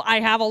know I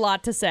have a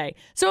lot to say.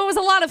 So it was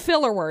a lot of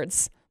filler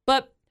words,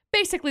 but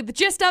basically the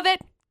gist of it.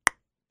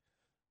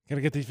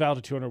 Gotta get these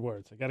valid to 200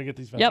 words. I gotta get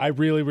these valid. Yep. I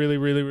really, really,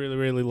 really, really,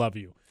 really love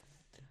you.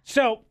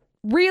 So.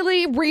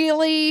 Really.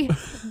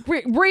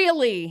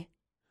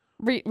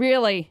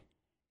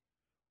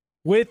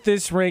 With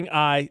this ring,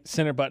 I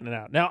center button it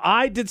out. Now,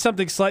 I did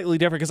something slightly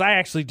different because I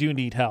actually do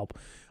need help.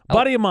 A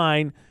buddy of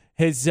mine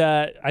has,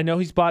 I know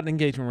he's bought an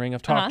engagement ring.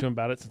 I've talked to him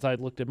about it since I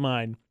looked at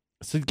mine.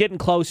 So he's getting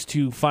close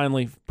to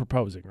finally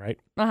proposing, right?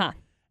 Uh-huh.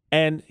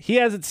 And he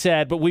hasn't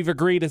said, but we've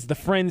agreed as the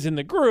friends in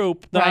the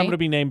group that I'm going to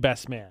be named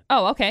best man.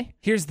 Oh, okay.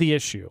 Here's the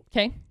issue.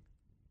 Okay.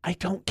 I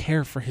don't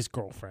care for his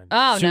girlfriend.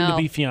 Oh, soon no. to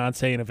be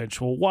fiance and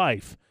eventual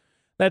wife.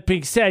 That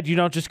being said, you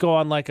don't just go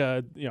on like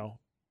a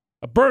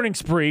burning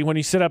spree when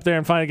you sit up there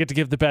and finally get to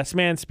give the best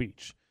man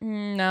speech.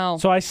 No.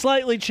 So I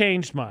slightly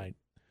changed mine.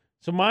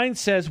 So mine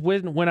says,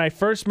 when I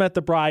first met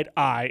the bride,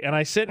 and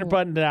I sit and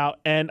buttoned it out,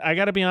 and I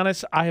got to be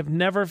honest, I have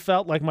never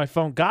felt like my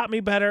phone got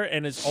me better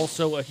and is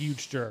also a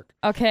huge jerk.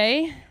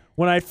 Okay.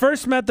 When I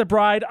first met the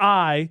bride,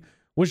 I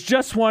was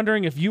just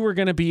wondering if you were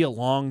going to be a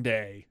long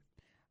day.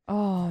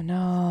 Oh,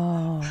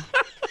 no.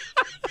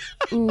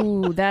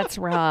 Ooh, that's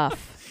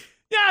rough.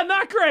 Yeah,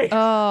 not great.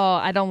 Oh,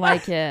 I don't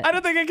like it. I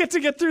don't think I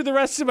get through the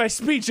rest of my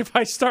speech if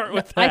I start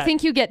with that. I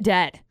think you get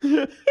dead.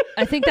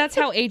 I think that's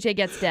how AJ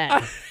gets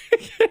dead.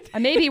 I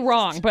may be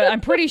wrong, but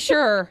I'm pretty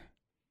sure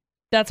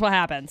that's what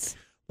happens.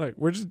 Look,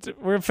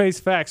 we're face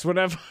facts.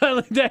 When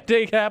finally that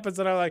day happens,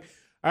 and I'm like,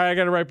 all right, I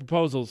got to write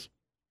proposals.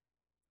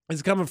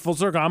 It's coming full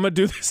circle. I'm gonna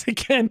do this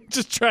again.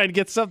 Just try to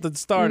get something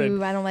started.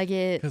 Ooh, I don't like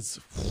it.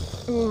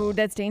 Ooh,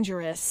 that's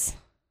dangerous.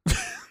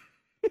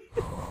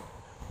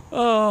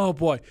 Oh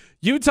boy,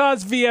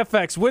 Utah's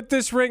VFX. With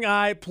this ring,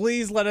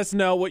 please let us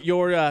know what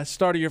your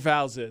start of your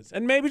vows is,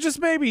 and maybe just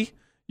maybe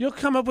you'll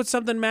come up with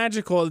something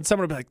magical, and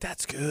someone will be like,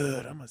 "That's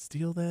good. I'm gonna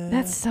steal that."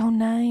 That's so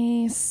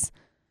nice.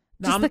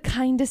 Just the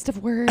kindest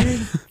of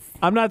words.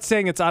 I'm not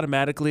saying it's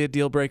automatically a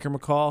deal breaker,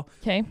 McCall.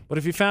 Okay. But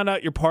if you found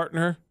out your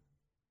partner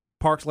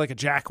parked like a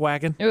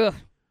jackwagon, ugh,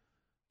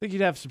 I think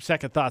you'd have some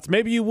second thoughts.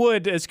 Maybe you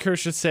would, as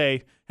Kirsha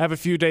say, have a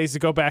few days to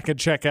go back and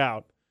check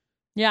out.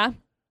 Yeah.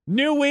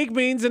 New week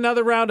means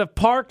another round of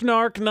Park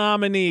Narc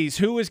nominees.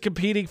 Who is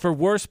competing for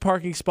worst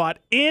parking spot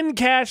in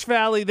Cache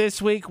Valley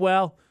this week?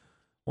 Well,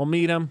 we'll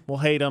meet them. We'll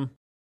hate them.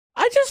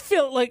 I just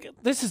feel like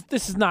this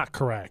is not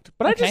correct,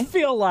 but I just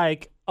feel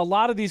like a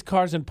lot of these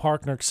cars in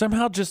Park Narc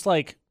somehow just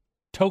like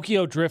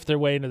Tokyo drift their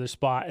way into their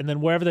spot, and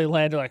then wherever they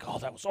land, they're like, "Oh,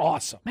 that was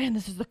awesome, man!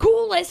 This is the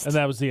coolest." And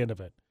that was the end of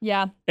it.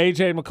 Yeah.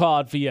 AJ and McCall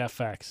at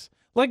VFX.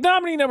 Like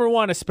nominee number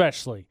 1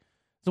 especially.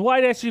 It's a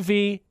white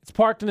SUV. It's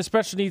parked in a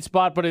special needs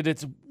spot, but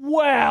it's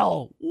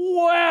well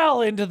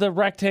into the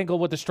rectangle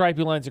with the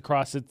stripy lines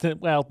across it.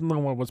 Well, no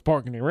one was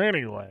parking here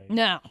anyway.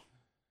 No.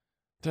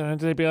 Then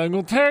they'd be like,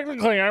 well,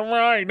 technically, I'm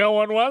right. No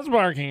one was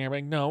parking here. I'm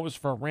like, no, it was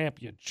for a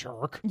ramp, you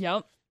jerk.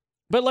 Yep.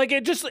 But like,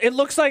 it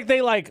looks like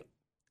they like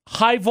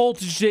high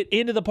voltage it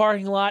into the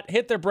parking lot,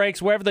 hit their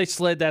brakes, wherever they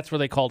slid, that's where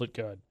they called it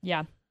good.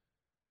 Yeah.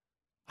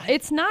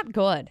 It's not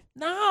good.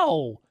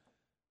 No.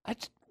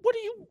 What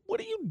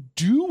are you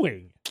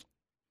doing?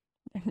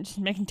 Just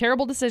making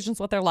terrible decisions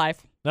with their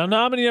life. Now,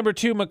 nominee number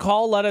 2,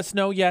 McCall let us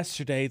know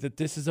yesterday that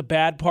this is a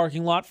bad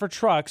parking lot for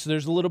trucks. So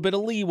there's a little bit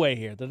of leeway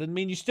here. That doesn't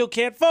mean you still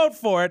can't vote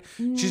for it.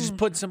 She's just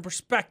putting some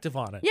perspective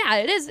on it. Yeah,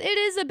 it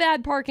is a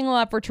bad parking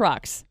lot for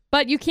trucks,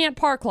 but you can't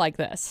park like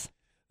this.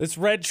 This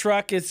red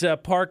truck is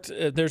parked.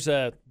 There's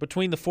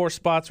between the 4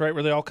 spots, right,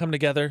 where they all come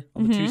together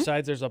on the 2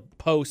 sides. There's a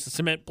post, a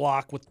cement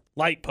block with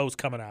light posts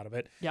coming out of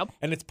it. Yep.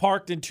 And it's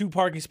parked in 2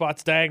 parking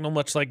spots diagonal,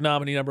 much like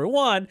nominee number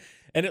 1.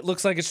 And it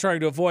looks like it's trying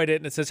to avoid it.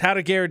 And it says, how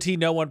to guarantee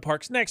no one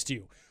parks next to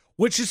you,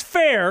 which is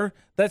fair.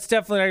 That's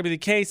definitely not going to be the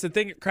case. The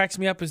thing that cracks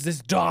me up is this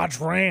Dodge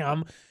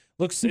Ram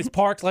it's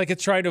parked like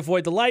it's trying to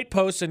avoid the light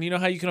post. And you know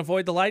how you can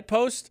avoid the light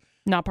post?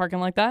 Not parking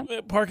like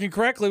that? Parking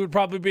correctly would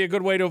probably be a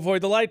good way to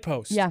avoid the light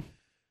post. Yeah.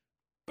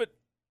 But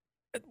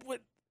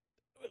what?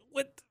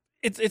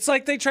 It's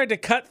like they tried to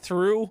cut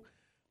through.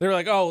 They're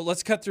like, oh,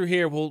 let's cut through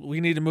here. Well,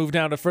 we need to move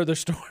down to further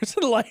stores.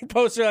 And the light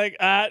posts are like,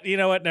 you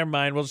know what? Never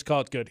mind. We'll just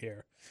call it good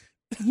here.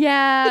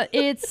 Yeah,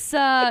 it's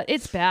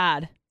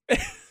bad.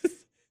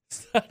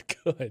 It's not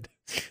good.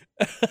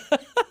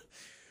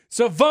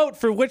 So vote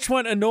for which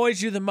one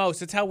annoys you the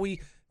most. It's how we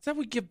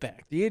give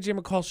back. The AJ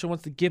McCall Show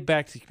wants to give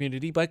back to the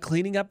community by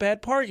cleaning up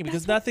bad parking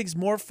because nothing's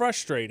more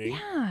frustrating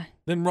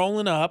than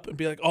rolling up and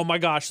be like, oh my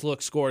gosh,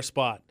 look, score a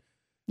spot.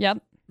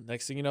 Yep.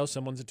 Next thing you know,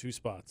 someone's in 2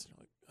 spots. You're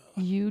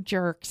like, you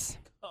jerks.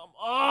 Come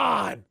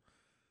on.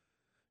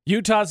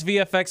 Utah's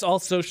VFX, all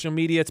social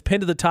media. It's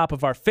pinned to the top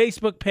of our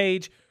Facebook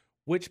page.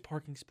 Which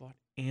parking spot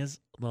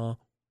is the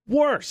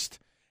worst?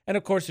 And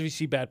of course, if you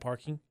see bad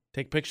parking,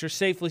 take pictures,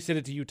 safely send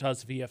it to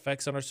Utah's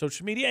VFX on our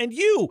social media, and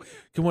you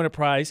can win a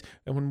prize.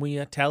 And when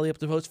we tally up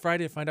the votes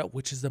Friday to find out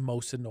which is the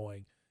most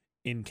annoying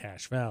in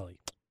Cache Valley.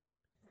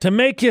 To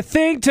make you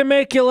think, to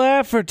make you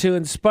laugh, or to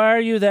inspire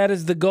you, that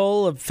is the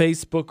goal of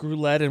Facebook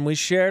Roulette, and we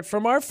share it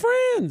from our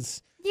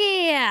friends.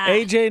 Yeah.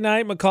 AJ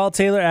Knight, McCall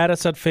Taylor, add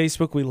us on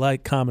Facebook. We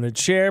like, comment, and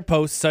share.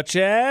 Posts such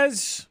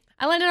as...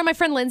 I landed on my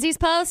friend Lindsay's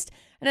post,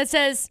 and it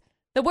says,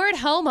 the word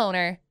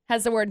homeowner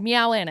has the word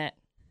meow in it.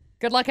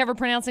 Good luck ever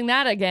pronouncing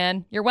that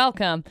again. You're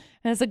welcome.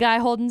 And it's a guy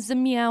holding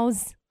some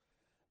meows.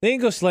 The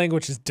English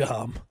language is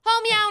dumb.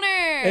 Home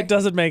meowner. It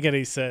doesn't make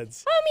any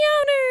sense. Home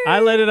meowner. I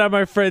landed on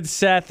my friend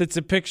Seth. It's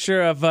a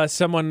picture of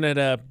someone at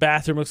a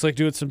bathroom, looks like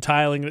doing some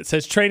tiling, and it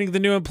says, training the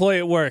new employee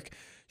at work.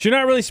 So you're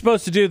not really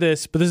supposed to do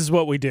this, but this is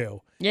what we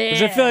do. Yeah.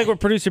 Which I feel like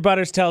what producer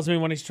Butters tells me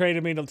when he's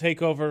training me to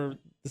take over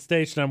the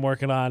station I'm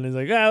working on. He's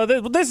like, oh,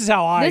 this is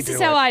how I do it. This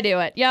is how I do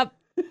it. Yep.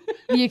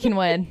 You can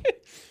win.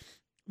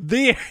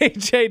 The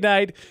AJ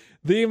Knight,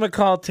 the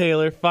McCall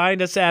Taylor.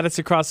 Find us, add us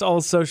across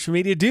all social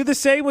media. Do the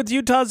same with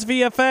Utah's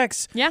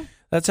VFX. Yeah.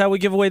 That's how we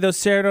give away those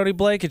Serenity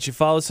blankets. You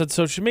follow us on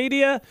social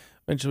media.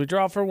 Eventually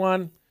draw for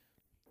one.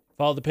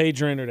 Follow the page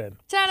you're entered in.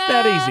 Ta-da! It's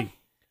that easy.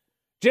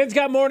 Jen's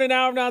got more than an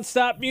hour of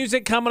nonstop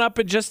music coming up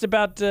in just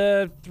about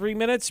 3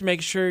 minutes.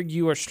 Make sure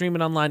you are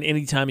streaming online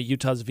anytime at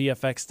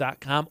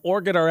utahsvfx.com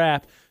or get our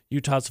app,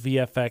 Utah's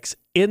VFX,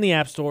 in the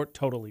App Store,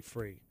 totally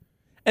free.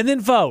 And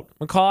then vote.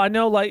 McCall, I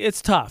know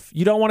it's tough.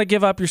 You don't want to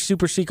give up your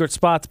super secret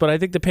spots, but I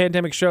think the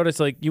pandemic showed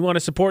us you want to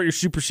support your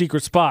super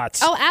secret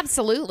spots. Oh,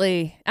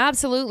 absolutely.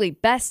 Absolutely.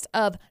 Best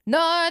of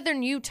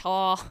Northern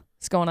Utah.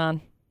 What's going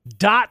on?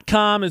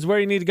 .com is where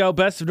you need to go.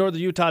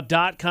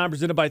 bestofnorthernutah.com,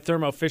 presented by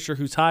Thermo Fisher,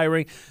 who's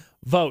hiring.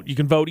 Vote. You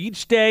can vote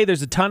each day.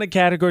 There's a ton of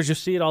categories. You'll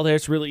see it all there.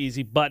 It's really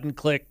easy. Button,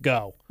 click,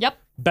 go. Yep.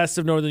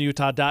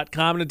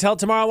 bestofnorthernutah.com. And until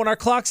tomorrow when our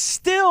clock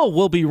still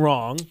will be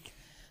wrong.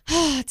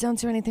 Don't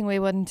do anything we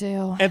wouldn't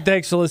do. And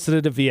thanks for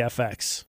listening to VFX.